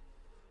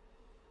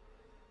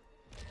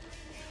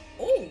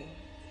 Ooh.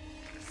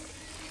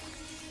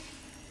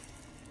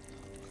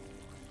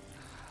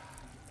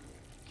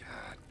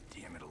 God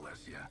damn it,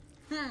 Alessia.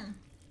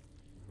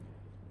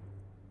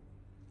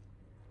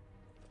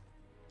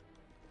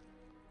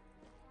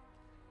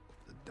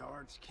 The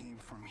darts came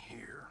from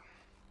here.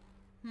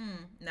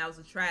 That was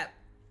a trap.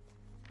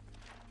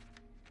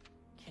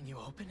 Can you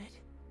open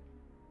it?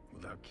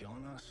 Without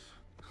killing us?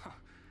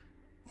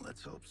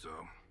 Let's hope so.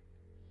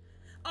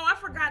 Oh, I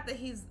forgot that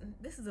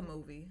this is a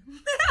movie.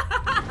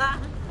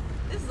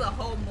 This is a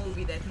whole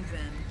movie that he's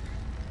in.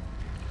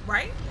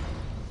 Right?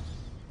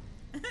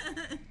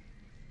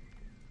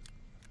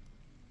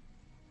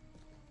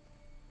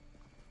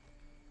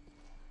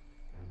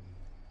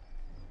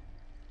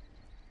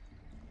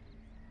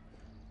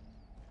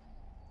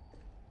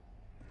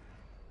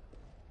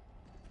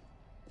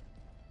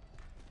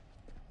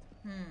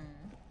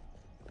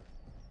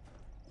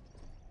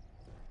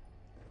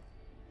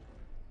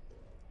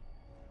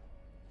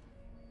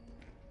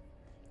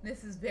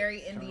 This is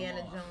very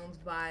Indiana Jones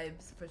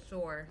vibes for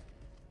sure.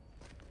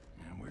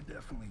 And we're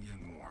definitely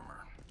getting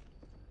warmer.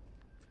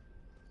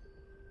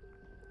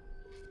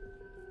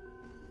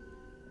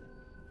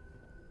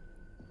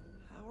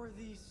 How are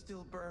these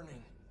still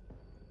burning?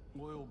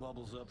 Oil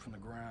bubbles up from the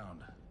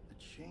ground. The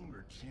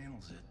chamber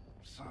channels it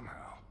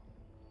somehow.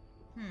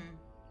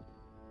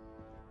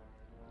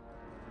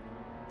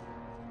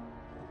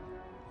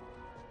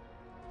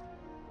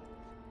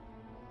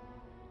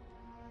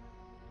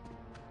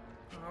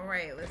 All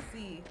right, let's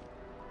see.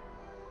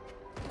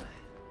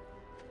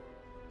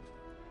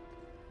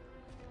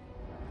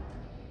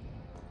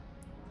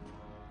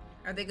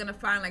 Are they gonna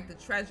find like the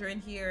treasure in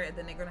here and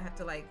then they're gonna have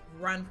to like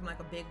run from like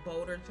a big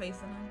boulder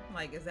chasing them?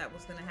 Like, is that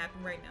what's gonna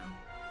happen right now?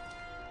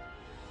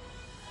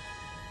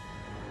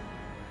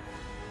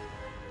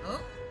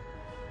 Oh.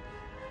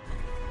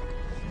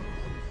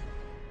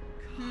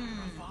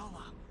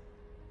 Ravala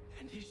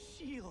and his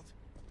shield.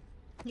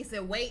 He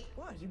said, wait,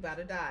 what? You about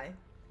to die.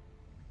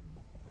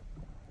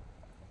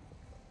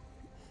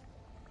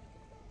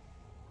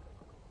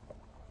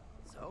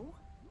 So,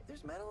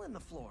 there's metal in the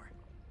floor.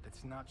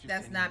 That's not just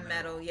That's not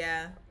metal,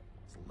 yeah.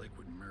 It's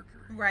liquid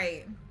mercury.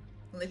 Right.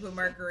 Liquid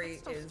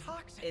mercury is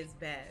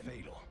bad.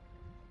 Fatal.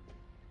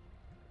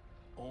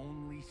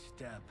 Only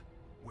step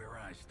where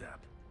I step.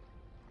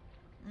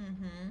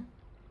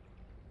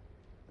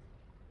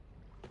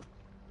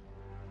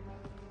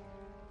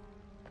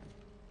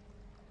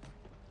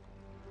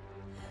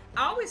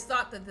 I always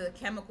thought that the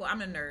chemical,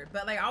 I'm a nerd,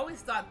 but like I always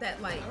thought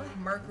that like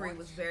mercury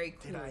was very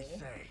cool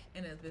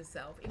in and of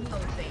itself, even though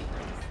it's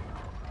dangerous.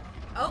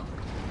 Oh.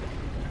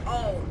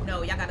 Oh,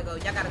 no, y'all gotta go.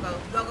 Y'all gotta go.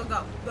 Go, go,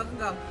 go. Go, go,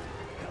 go.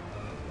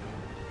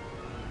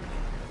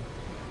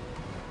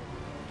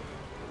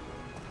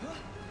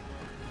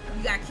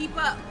 You gotta keep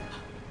up.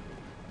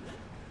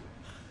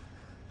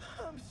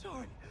 I'm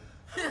sorry.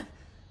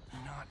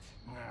 Not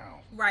now.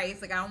 Right,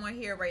 it's like I don't want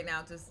to hear it right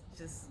now.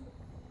 Just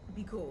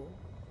be cool.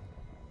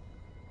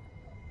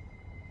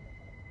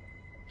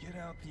 Get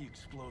out the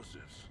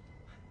explosives.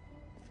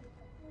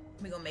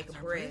 We gonna make a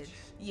That bridge. bridge?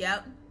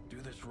 Yep. Do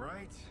this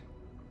right,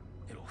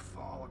 it'll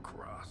fall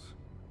across.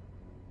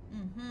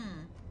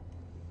 Mm-hmm.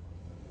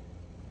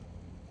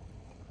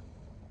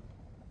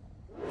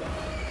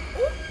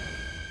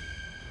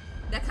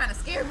 That kind of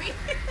scared me.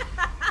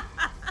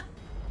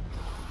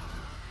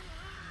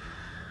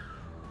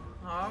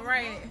 All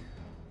right.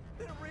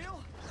 Is it real?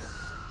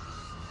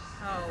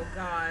 Oh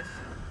gosh.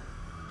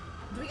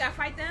 Do we gotta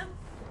fight them?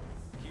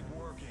 Keep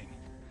working.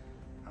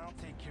 I'll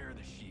take care of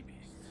the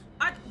she-beasts.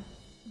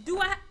 Do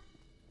I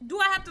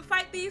have to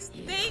fight these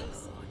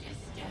things?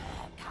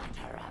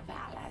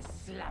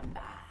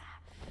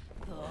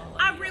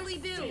 I really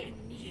do.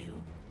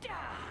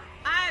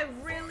 I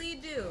really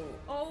do.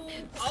 Oh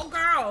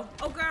girl.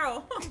 Oh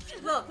girl.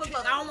 Look.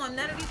 I don't want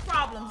none of these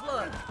problems.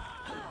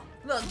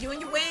 Look, you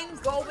and your wings,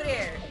 go over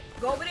there.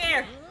 Go over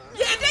there.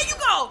 Yeah, there you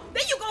go.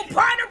 There you go,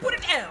 partner. Put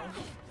her down.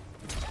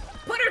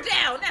 Put her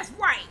down. That's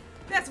right.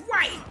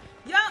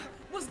 Yup.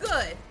 What's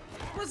good?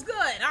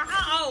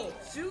 Oh,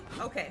 shoot.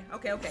 Okay.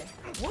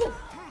 Woo.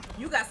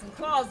 You got some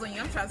claws on you.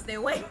 I'm trying to stay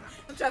away.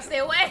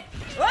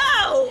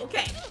 Whoa.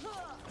 Okay.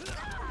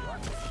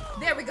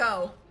 There we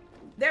go.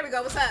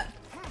 What's up?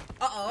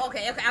 Uh-oh.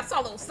 Okay. I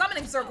saw a little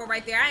summoning circle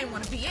right there. I didn't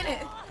want to be in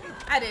it.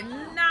 I did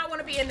not want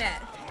to be in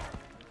that.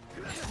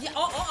 Yeah.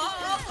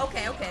 Oh.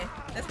 Okay.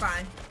 That's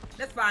fine.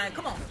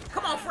 Come on,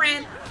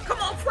 friend.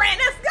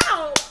 Let's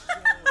go.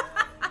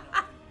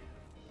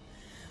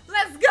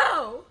 Let's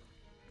go.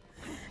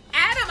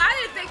 Adam, I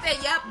didn't think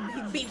that. Yep,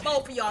 he beat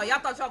both of y'all. Y'all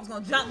thought y'all was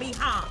gonna jump me,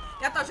 huh?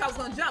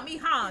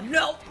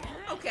 Nope.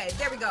 Okay,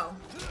 there we go.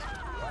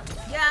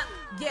 Yep,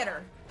 get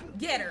her.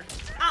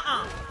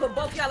 Put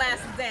both y'all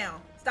asses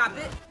down. Stop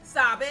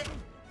it.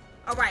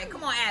 All right,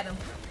 come on, Adam.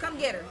 Come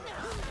get her.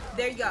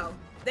 There you go.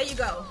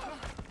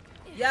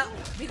 Yep,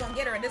 we gonna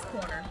get her in this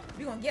corner.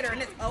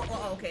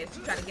 Oh, okay.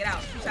 She's trying to get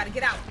out.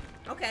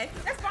 Okay,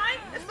 that's fine.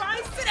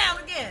 Sit down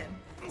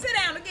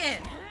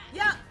again.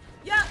 Yep.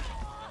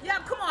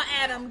 Come on,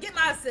 Adam. Get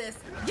my assist.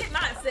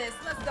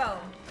 Let's go.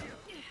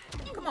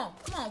 Come on.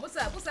 What's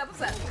up?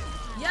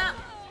 Yep.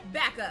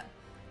 Back up.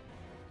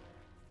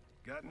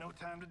 Got no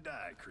time to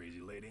die,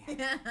 crazy lady.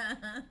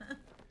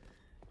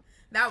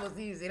 That was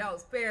easy. That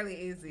was fairly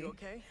easy. You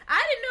okay?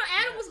 I didn't know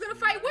Adam was gonna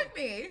fight with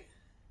me.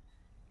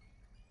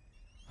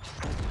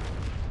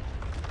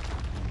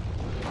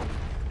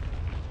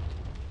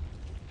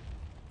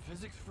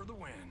 Physics for the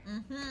win.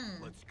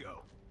 Mm-hmm. Let's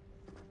go.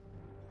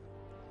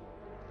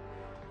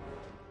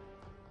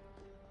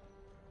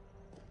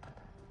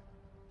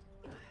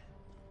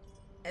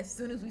 As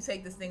soon as we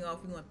take this thing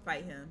off, we're gonna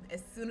fight him.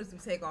 As soon as we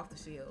take off the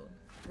shield,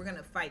 we're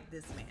gonna fight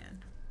this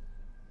man.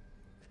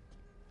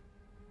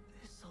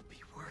 This'll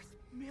be worth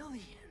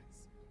millions.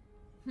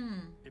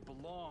 It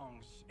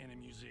belongs in a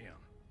museum.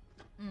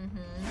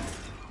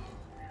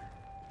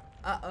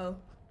 Uh-oh.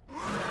 Woo!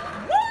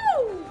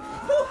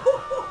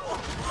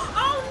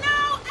 Oh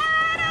no,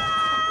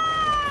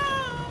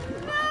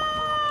 Adam! No!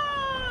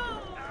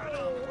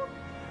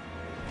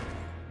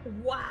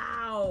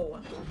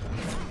 Wow.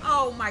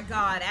 Oh my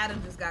God,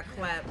 Adam just got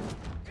clapped.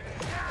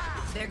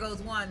 There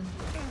goes one.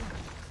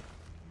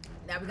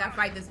 Now we gotta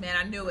fight this man.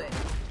 I knew it.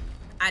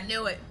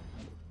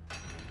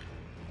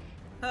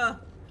 Huh.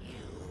 You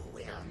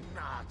will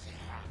not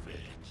have it.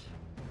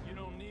 You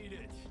don't need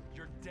it.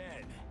 You're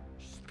dead.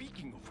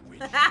 Speaking of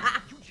which,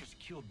 you just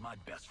killed my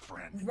best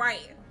friend.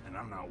 Right. And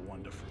I'm not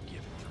one to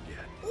forgive and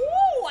forget.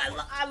 Ooh,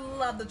 I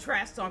love the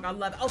trash talk. I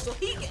love it. Oh, so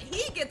he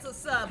gets a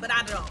sub, but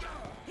I don't.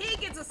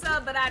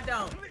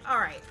 All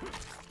right.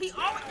 He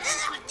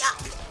always.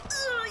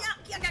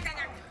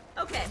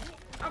 Okay.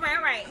 All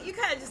right. You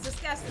kind of just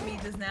disgusted me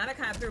just now. That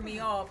kind of threw me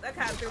off. I ain't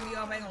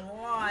gonna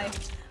lie.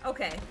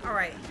 Okay. All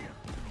right.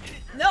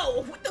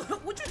 No.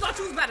 What you thought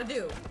you was about to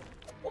do?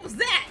 What was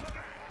that?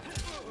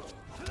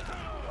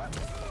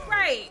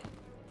 Right.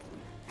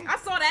 I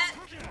saw that.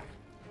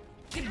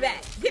 Get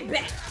back.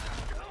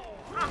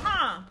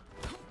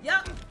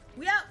 Yup.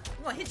 We're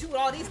gonna hit you with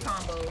all these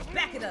combos.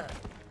 Back it up.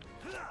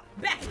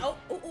 Oh,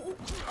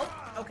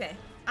 okay.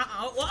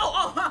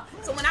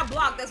 So when I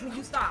block, that's when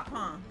you stop,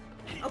 huh?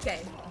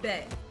 Okay,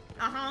 bet.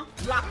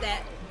 Block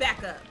that.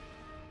 Back up.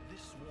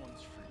 This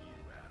one's for you,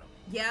 Adam.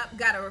 Yep,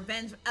 gotta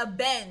avenge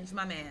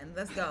my man.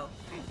 Let's go.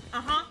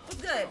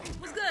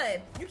 What's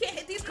good? You can't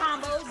hit these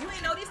combos. You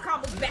ain't know these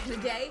combos back in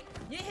the day.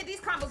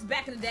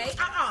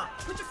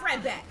 Put your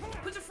friend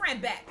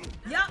back.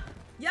 Yup.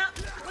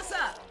 What's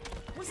up?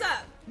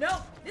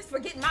 Nope. This for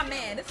getting my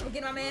man.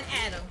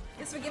 Adam.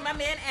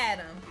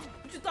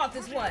 What you thought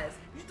this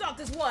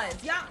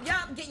was? Yup.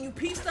 Getting you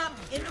pieced up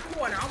in the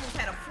corner. Almost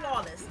had a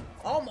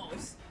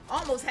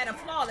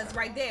flawless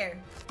right there.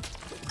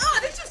 Oh,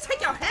 did you just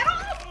take your head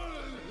off?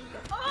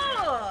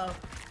 Oh.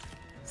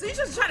 So you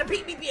just trying to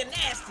beat me being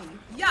nasty.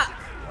 Yuck.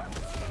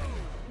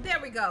 There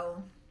we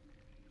go.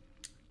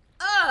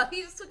 up.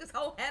 He just took his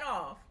whole head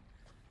off.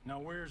 Now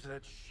where's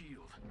that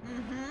shield?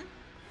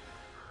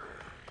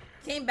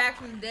 Came back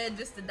from the dead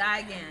just to die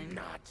again.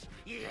 Not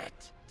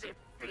yet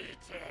defeated.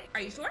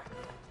 Are you sure?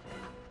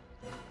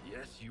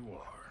 Yes, you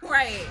are.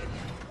 Right.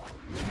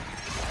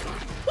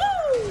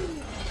 Woo!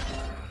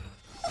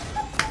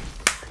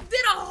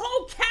 Did a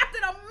whole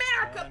Captain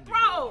America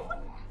throw.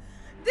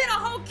 Did a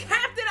whole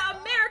Captain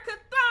America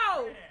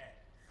throw.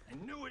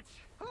 I knew it.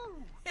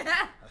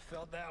 I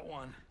felt that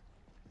one.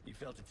 You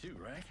felt it too,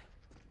 right?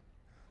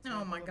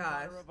 Oh my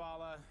gosh.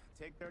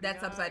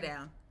 That's upside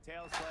down.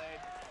 Tail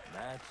slade.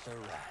 That's a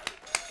wrap.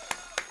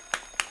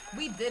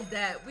 We did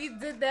that. We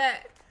did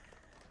that.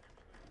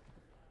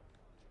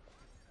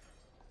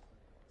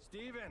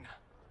 Steven,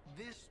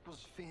 this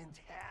was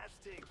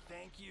fantastic.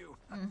 Thank you.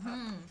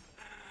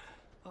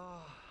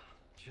 Oh,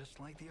 just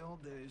like the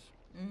old days.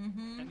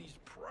 And these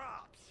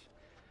props.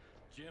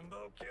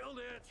 Jimbo killed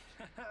it.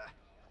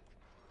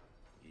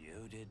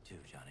 You did too,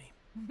 Johnny.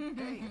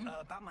 Hey,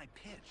 about my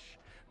pitch.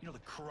 You know, the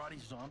karate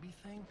zombie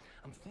thing?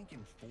 I'm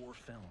thinking 4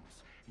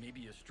 films.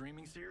 Maybe a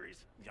streaming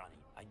series?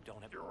 Johnny, I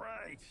don't have... You're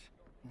right.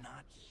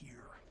 Not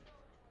here.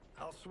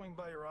 I'll swing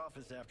by your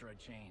office after I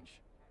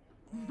change.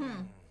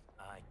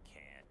 I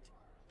can't.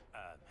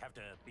 Have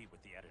to meet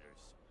with the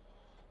editors.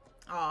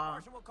 Aw.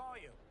 Marshall will call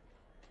you.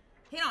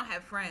 He don't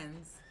have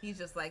friends. He's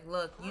just like,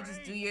 look, you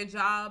just do your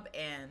job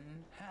and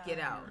get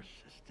out. Your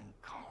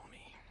assistant call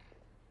me.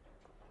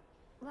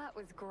 That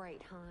was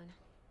great, hon.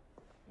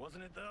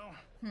 Wasn't it though?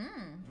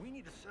 We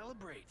need to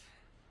celebrate.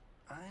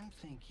 I'm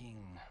thinking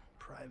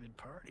private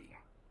party.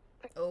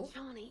 Oh.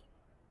 Johnny,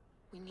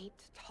 we need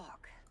to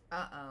talk.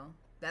 Uh-oh.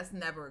 That's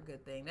never a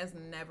good thing. That's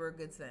never a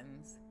good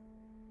sentence.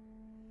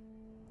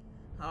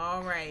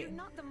 All right. You're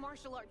not the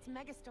martial arts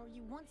megastar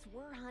you once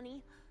were,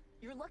 honey.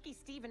 You're lucky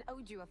Steven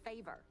owed you a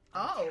favor.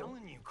 I'm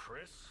telling you,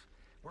 Chris.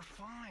 We're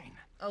fine.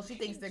 Oh, she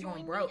thinks they're going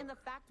Join broke. me in the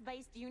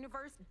fact-based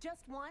universe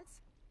just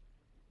once.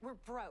 We're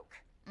broke.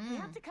 We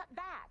have to cut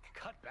back.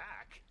 Cut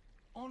back?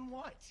 On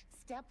what?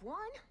 Step 1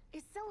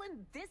 is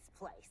selling this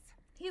place.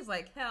 He's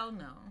like, hell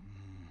no.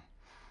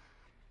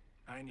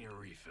 I need a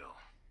refill.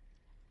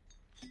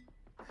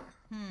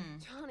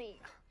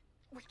 Johnny,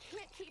 we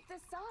can't keep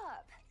this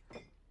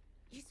up.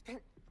 You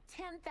spent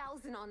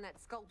 $10,000 on that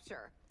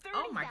sculpture.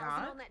 Oh my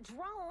God. $30,000 on that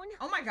drone.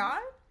 Oh my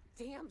God.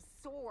 Damn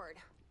sword.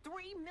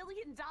 $3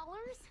 million?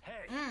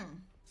 Hey,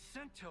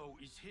 Sento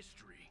is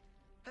history.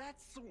 That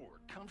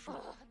sword comes from...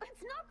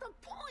 That's not the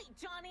point,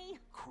 Johnny.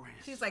 Chris.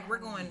 She's like, we're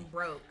going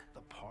broke. The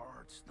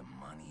parts, the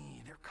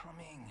money, they're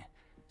coming.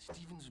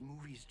 Steven's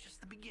movie is just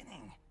the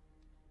beginning.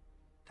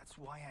 That's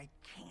why I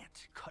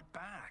can't cut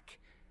back.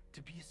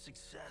 To be a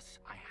success,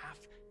 I have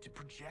to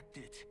project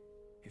it.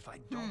 If I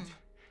don't,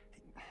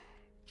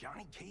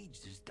 Johnny Cage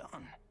is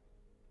done.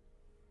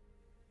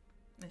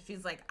 And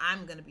she's like,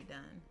 I'm gonna be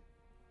done.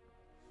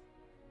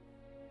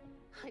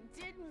 I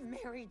didn't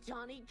marry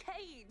Johnny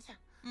Cage.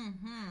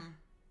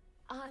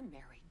 I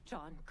married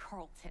John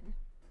Carlton.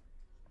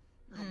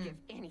 I'd give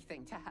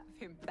anything to have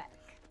him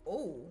back.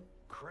 Oh.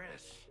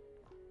 Chris.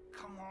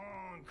 Come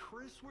on,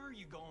 Chris, where are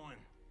you going?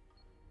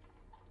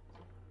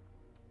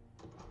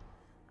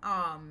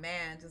 Oh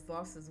man, just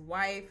lost his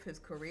wife. His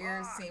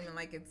career is seeming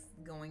like it's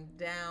going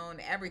down.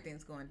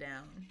 Everything's going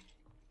down.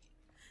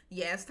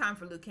 Yeah, it's time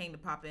for Liu Kang to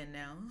pop in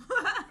now.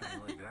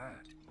 Like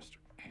that, Mr.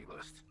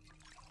 A-list.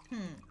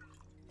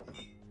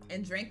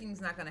 And drinking's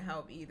not gonna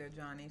help either,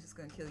 Johnny. It's just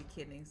gonna kill your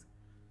kidneys.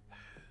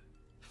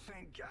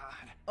 Thank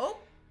God. Oh,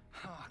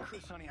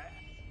 Chris, honey,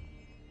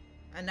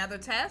 another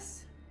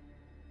test?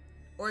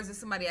 Or is this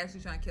somebody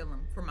actually trying to kill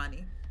him for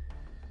money?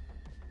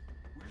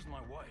 Where's my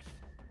wife?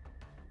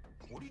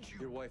 What did you...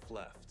 Your wife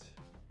left.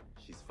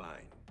 She's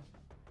fine.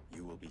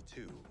 You will be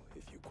too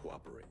if you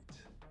cooperate.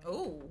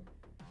 Oh.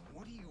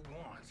 What do you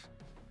want?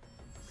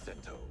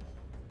 Sento.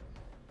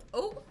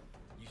 Oh.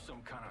 You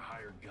some kind of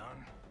hired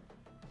gun?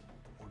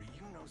 Or do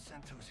you know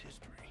Sento's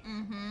history?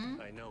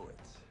 I know it.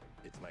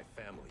 It's my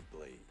family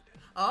blade.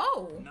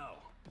 Oh. No.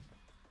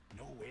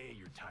 No way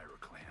you're Tyra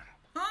clan.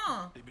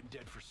 Huh. They've been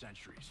dead for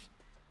centuries.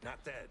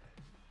 Not dead.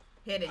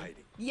 Hidden.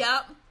 Hiding.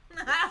 Yep.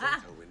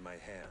 Sento in my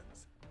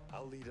hands.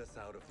 I'll lead us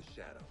out of the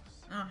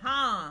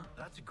shadows.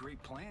 That's a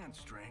great plan,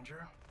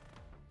 stranger.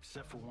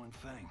 Except for one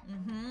thing.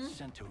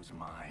 Sento's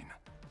mine.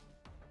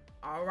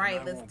 All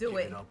right, let's do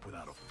it. Up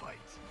without a fight.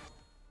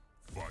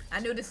 I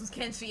knew this was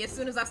Kenshi as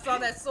soon as I saw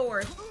that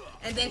sword.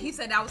 And then he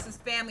said that was his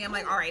family. I'm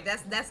like, all right,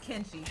 that's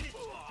Kenshi.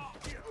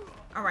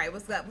 All right,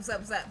 what's up? What's up?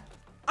 What's up?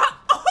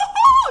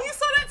 Oh, you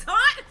saw that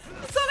taunt?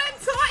 You saw that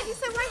taunt? He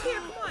said right here.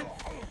 Come on.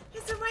 He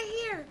said right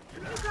here.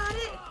 You got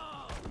it.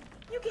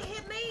 You can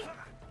hit me.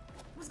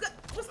 What's good?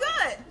 What's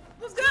good?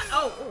 What's good?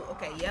 Oh,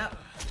 okay, yep.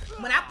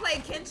 When I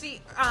played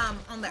Kenshi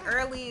on the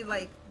early,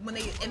 like, when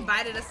they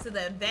invited us to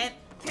the event,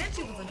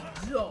 Kenshi was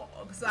a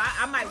dog. So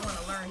I might want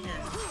to learn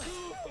him.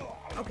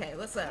 Okay,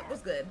 what's up?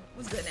 What's good?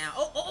 What's good now?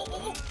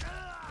 Oh.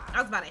 I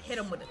was about to hit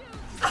him with it.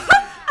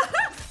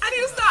 I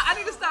need to stop. I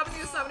need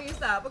to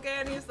stop. Okay,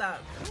 I need to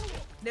stop.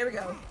 There we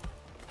go.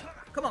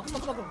 Come on.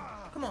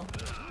 Come on.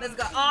 Let's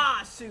go.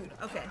 Ah, shoot.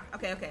 Okay.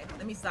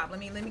 Let me stop. Let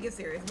me get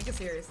serious.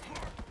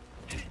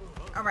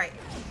 All right.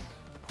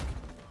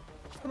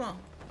 Come on.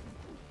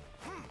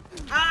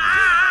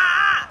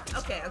 Ah!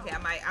 Okay. Okay.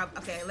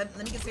 Let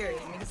me get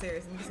serious.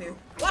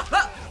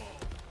 Whoa!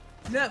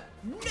 No.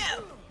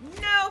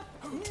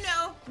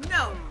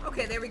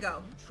 Okay, there we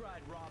go. You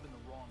tried robbing the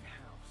wrong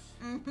house.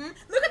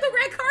 Look at the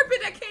red carpet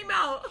that came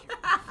out.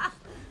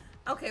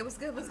 Okay, what's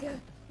good?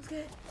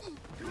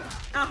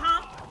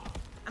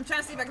 I'm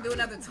trying to see if I can do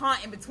another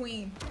taunt in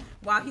between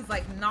while he's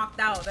like knocked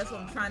out. That's what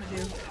I'm trying to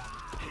do.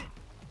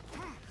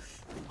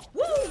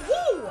 Woo!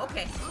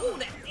 Okay. Ooh,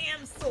 that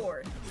damn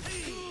sword.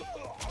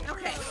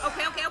 Okay.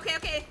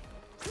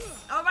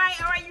 All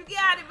right. You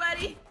got it,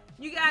 buddy.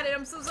 You got it.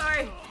 I'm so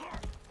sorry.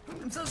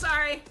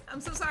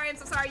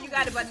 You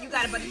got it, buddy. You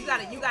got it,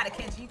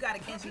 Kenshi. You got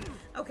it, Kenshi.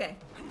 Okay.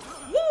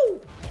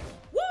 Woo!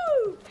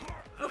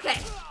 Okay.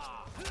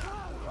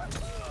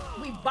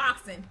 We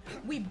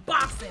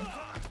boxing.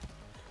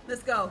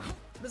 Let's go.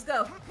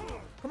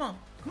 Come on.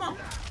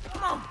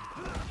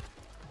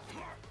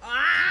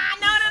 Ah,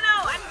 no.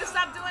 I need to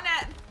stop doing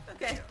that.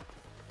 Okay.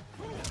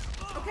 Woo.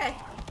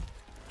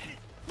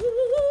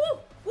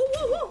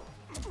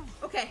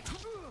 Okay.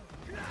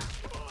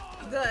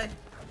 Good.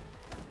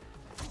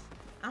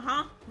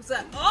 What's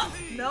up? Oh,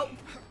 nope.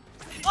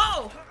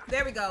 Oh,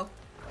 there we go.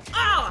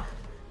 Oh,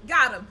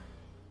 got him.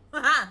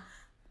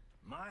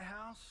 My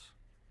house,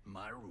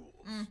 my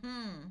rules.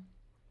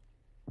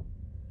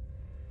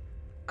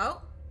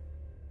 Oh.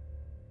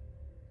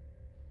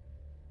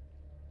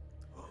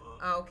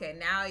 Okay,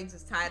 now he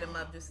just tied him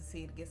up just to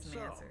see to get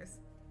some answers.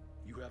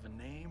 You have a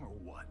name or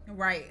what?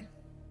 Right.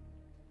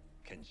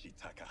 Kenshi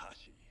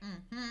Takahashi.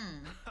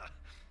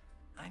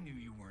 I knew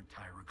you weren't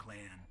Taira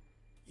clan.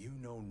 You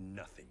know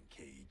nothing,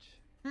 Cage.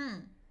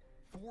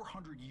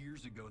 400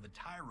 years ago, the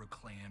Taira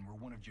clan were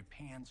one of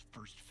Japan's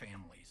first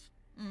families.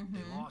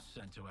 They lost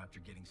Sento after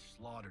getting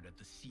slaughtered at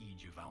the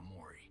siege of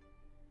Aomori.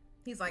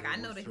 He's like, I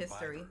know the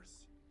history.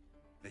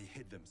 They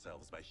hid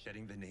themselves by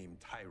shedding the name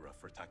Taira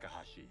for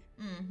Takahashi.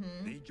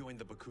 They joined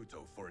the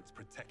Bakuto for its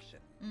protection.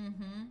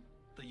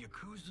 The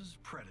Yakuza's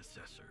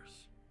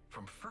predecessors,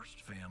 from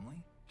first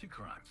family to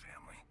crime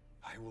family.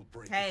 I will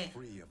break us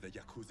free of the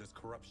Yakuza's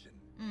corruption,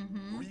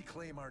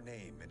 reclaim our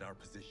name and our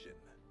position.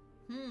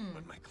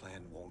 But my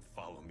clan won't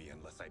follow me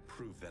unless I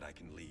prove that I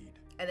can lead.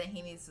 And then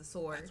he needs the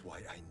sword. That's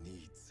why I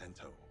need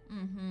Sento.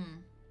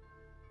 And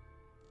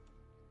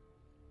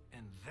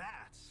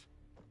that's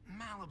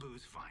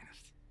Malibu's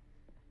finest.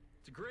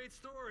 It's a great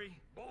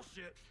story.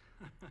 Bullshit.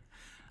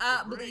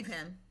 Believe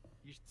him.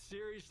 You should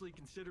seriously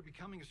consider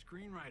becoming a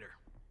screenwriter.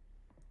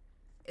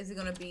 Is it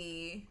gonna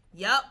be?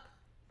 Yup.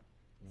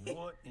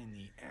 What in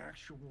the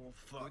actual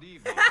fuck? Good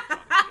evening,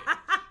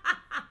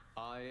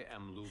 I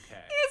am Liu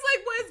Kang. He's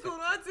like, what is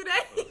going on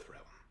today?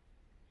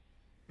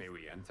 May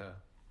we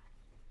enter?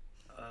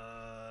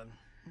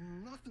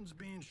 Nothing's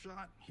being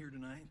shot here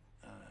tonight.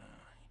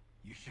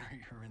 You sure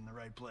you're in the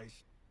right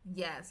place?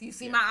 Yes. You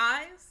see my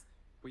eyes?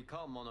 We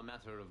come on a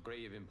matter of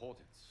grave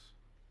importance.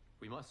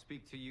 We must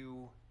speak to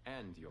you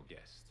and your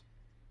guest.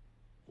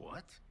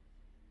 What?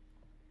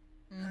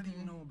 How do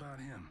you know about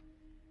him?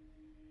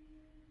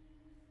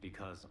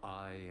 Because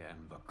I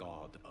am the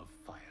god of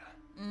fire.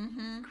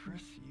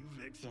 Chris, you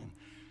vixen.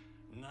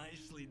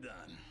 Nicely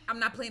done. I'm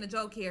not playing a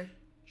joke here.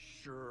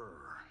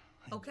 Sure.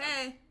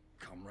 Okay.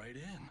 Come right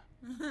in.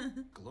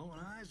 Glowing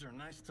eyes are a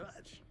nice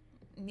touch.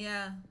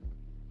 Yeah.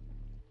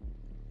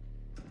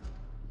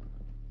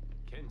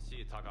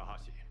 Kenshi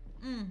Takahashi.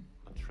 A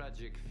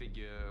tragic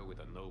figure with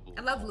a noble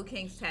I love Liu cause.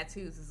 Kang's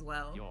tattoos as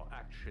well. Your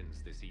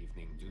actions this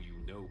evening do you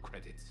no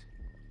credit.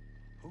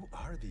 Who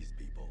are these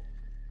people?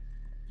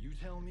 You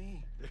tell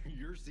me. They're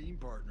your scene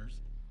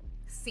partners.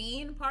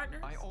 Scene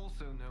partners? I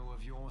also know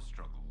of your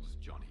struggles,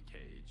 Johnny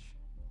Cage.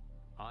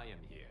 I am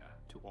here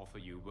to offer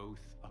you both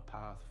a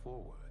path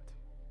forward.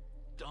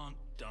 Dun,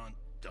 dun,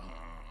 dun.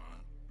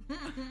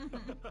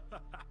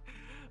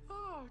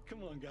 Oh,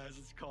 come on, guys.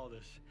 Let's call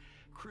this.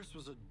 Chris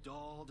was a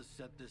doll to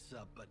set this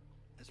up, but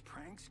as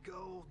pranks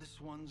go, this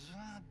one's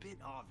a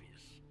bit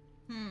obvious.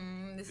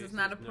 This is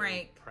not a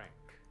prank. No prank.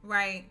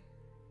 Right.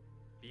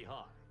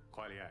 Bihan,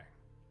 Kuai-Liang,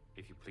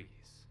 if you please.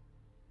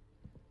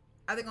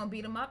 Are they gonna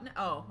beat him up now?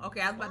 Oh,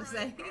 okay. I was about to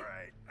say. All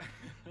right.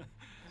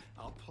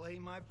 I'll play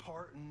my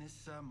part in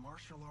this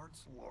martial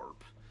arts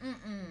LARP. The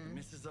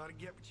missus ought to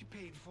get what you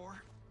paid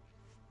for.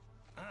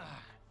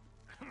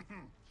 Okay.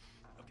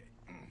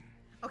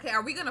 Okay,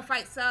 are we gonna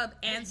fight Sub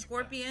and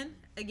Scorpion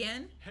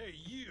again? Hey,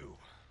 you!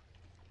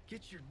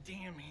 Get your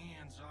damn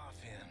hands off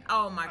him.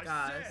 Oh my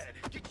gosh. I said,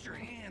 get your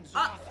hands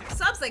off him.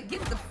 Sub's like,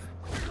 get the.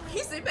 He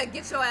said, you better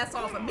get your ass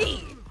off of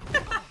me.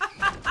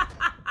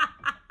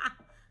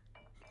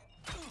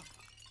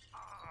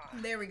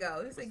 There we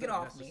go. He said, get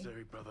off me.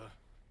 Brother.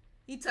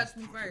 He touched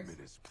me first. In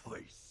his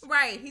place.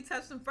 Right, he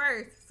touched him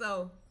first.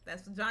 So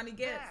that's what Johnny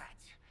gets. That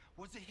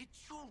was a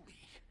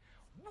Hichuli.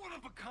 One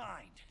of a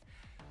kind.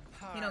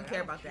 He don't care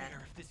about that.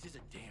 If this is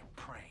a damn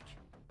prank.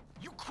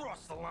 You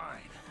crossed the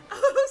line.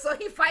 So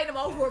he fight him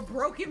over a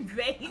broken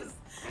vase?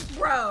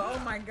 Bro, oh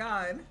my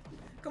god.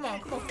 Come on,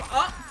 come on.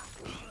 Oh!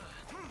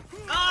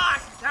 Oh,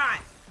 God.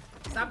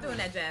 Stop doing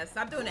that, Jazz.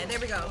 Stop doing that. There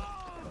we go.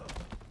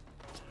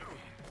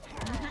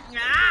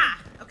 Ah!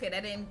 Okay,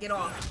 that didn't get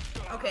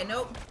off. Okay,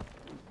 nope.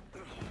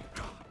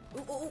 Ooh,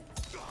 ooh, ooh.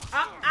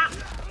 Ah, ah.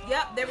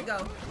 Yep, there we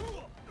go.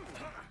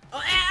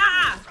 Oh, ah,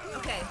 ah.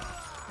 Okay.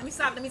 Let me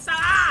stop. Let me stop.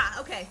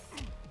 Ah, okay.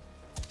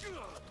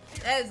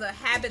 That is a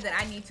habit that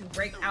I need to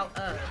break out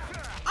of.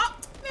 Oh,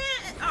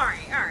 man. All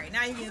right.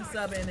 Now you're getting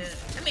sub in it.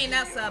 I mean,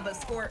 not sub, but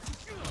sport.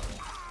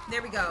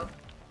 There we go.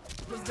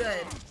 Was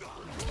good.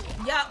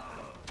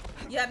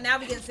 Yep, now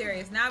we getting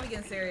serious. Now we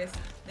getting serious.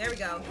 There we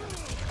go.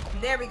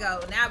 There we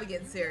go. Now we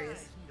getting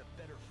serious.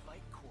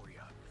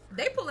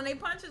 They pulling their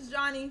punches,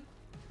 Johnny.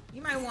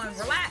 You might want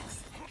to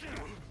relax.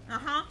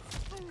 Uh-huh.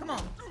 Come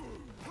on.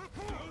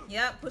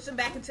 Yep, push him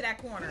back into that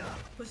corner.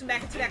 Push him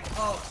back into that.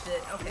 Oh,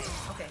 shit.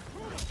 Okay.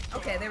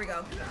 Okay, there we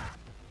go.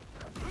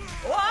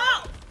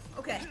 Whoa!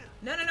 Okay.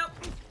 No.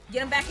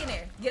 Get him back in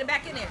there. Get him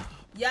back in there.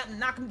 Yep,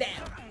 knock him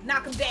down.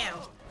 Knock him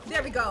down.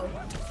 There we go.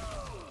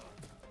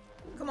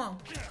 Come on.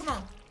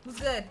 Who's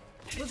good?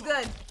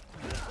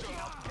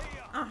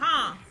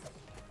 Uh-huh.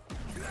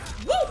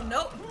 Woo!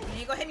 Nope. You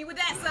ain't gonna hit me with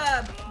that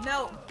sub.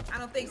 No, I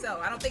don't think so.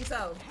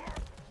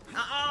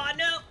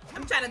 No.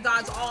 I'm trying to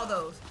dodge all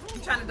those.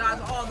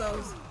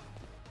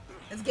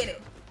 Let's get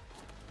it.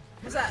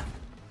 What's up?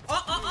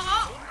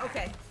 Oh.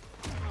 Okay.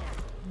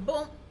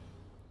 Boom.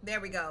 There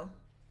we go.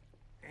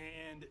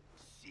 And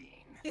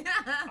scene.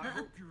 I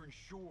hope you're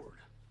insured,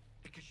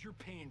 because you're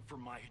paying for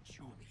my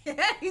Julie.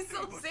 He's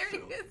so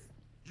serious.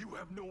 You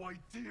have no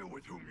idea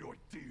with whom you're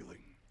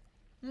dealing.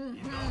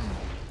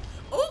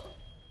 Mm-hmm. Ooh.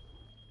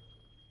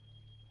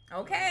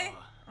 Okay.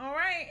 All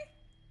right.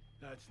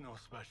 That's no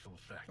special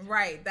effect.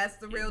 Right. That's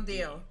the real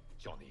deal.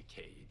 Johnny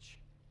Cage.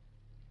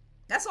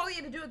 That's all he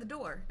had to do at the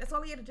door. That's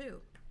all he had to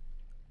do.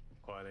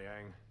 Kuai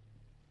Liang.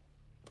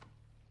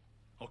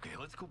 Okay,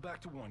 let's go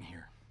back to one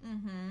here.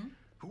 Mm-hmm.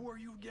 Who are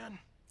you again?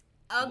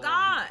 A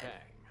god.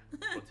 Kang,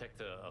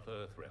 protector of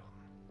Earthrealm.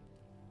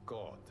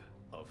 God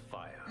of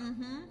fire.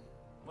 Mm-hmm.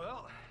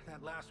 Well,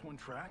 that last one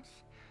tracks.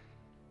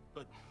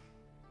 But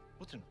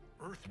what's an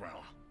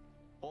Earthrealm?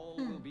 All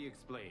will be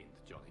explained,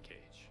 Johnny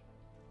Cage.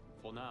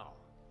 For now,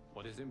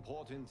 what is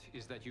important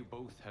is that you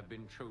both have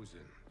been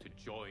chosen to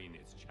join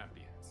its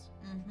champions.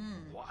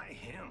 Mm-hmm. Why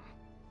him?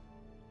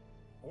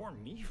 Or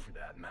me, for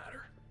that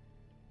matter.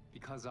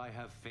 Because I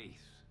have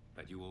faith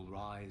that you will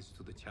rise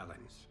to the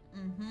challenge.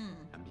 Mm-hmm.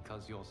 And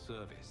because your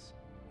service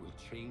will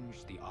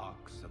change the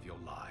arcs of your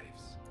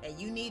lives. And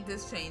you need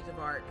this change of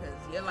art,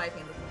 because your life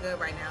ain't looking good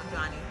right now,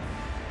 Johnny.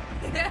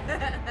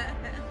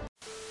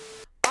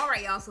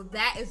 Alright, y'all, so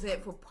that is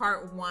it for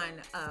part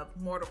 1 of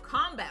Mortal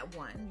Kombat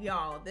 1.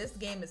 Y'all, this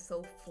game is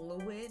so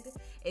fluid.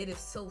 It is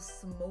so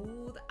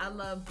smooth. I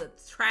love the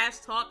trash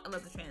talk. I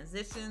love the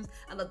transitions.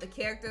 I love the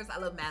characters. I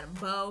love Madame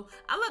Bo.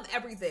 I love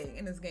everything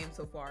in this game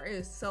so far. It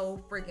is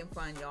so freaking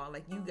fun, y'all.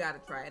 Like, you gotta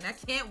try it. And I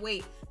can't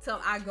wait till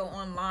I go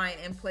online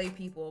and play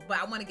people. But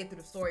I want to get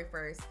through the story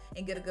first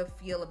and get a good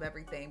feel of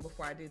everything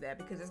before I do that,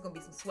 because there's going to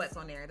be some sweats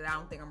on there that I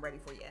don't think I'm ready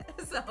for yet.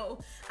 So,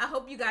 I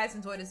hope you guys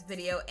enjoyed this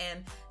video,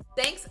 and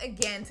thanks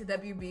again to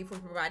WB for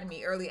providing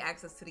me early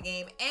access to the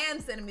game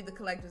and sending me the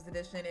collector's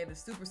edition. It is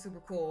super,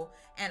 super cool.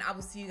 And I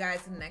will see you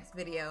guys in the next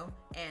video,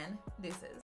 and deuces.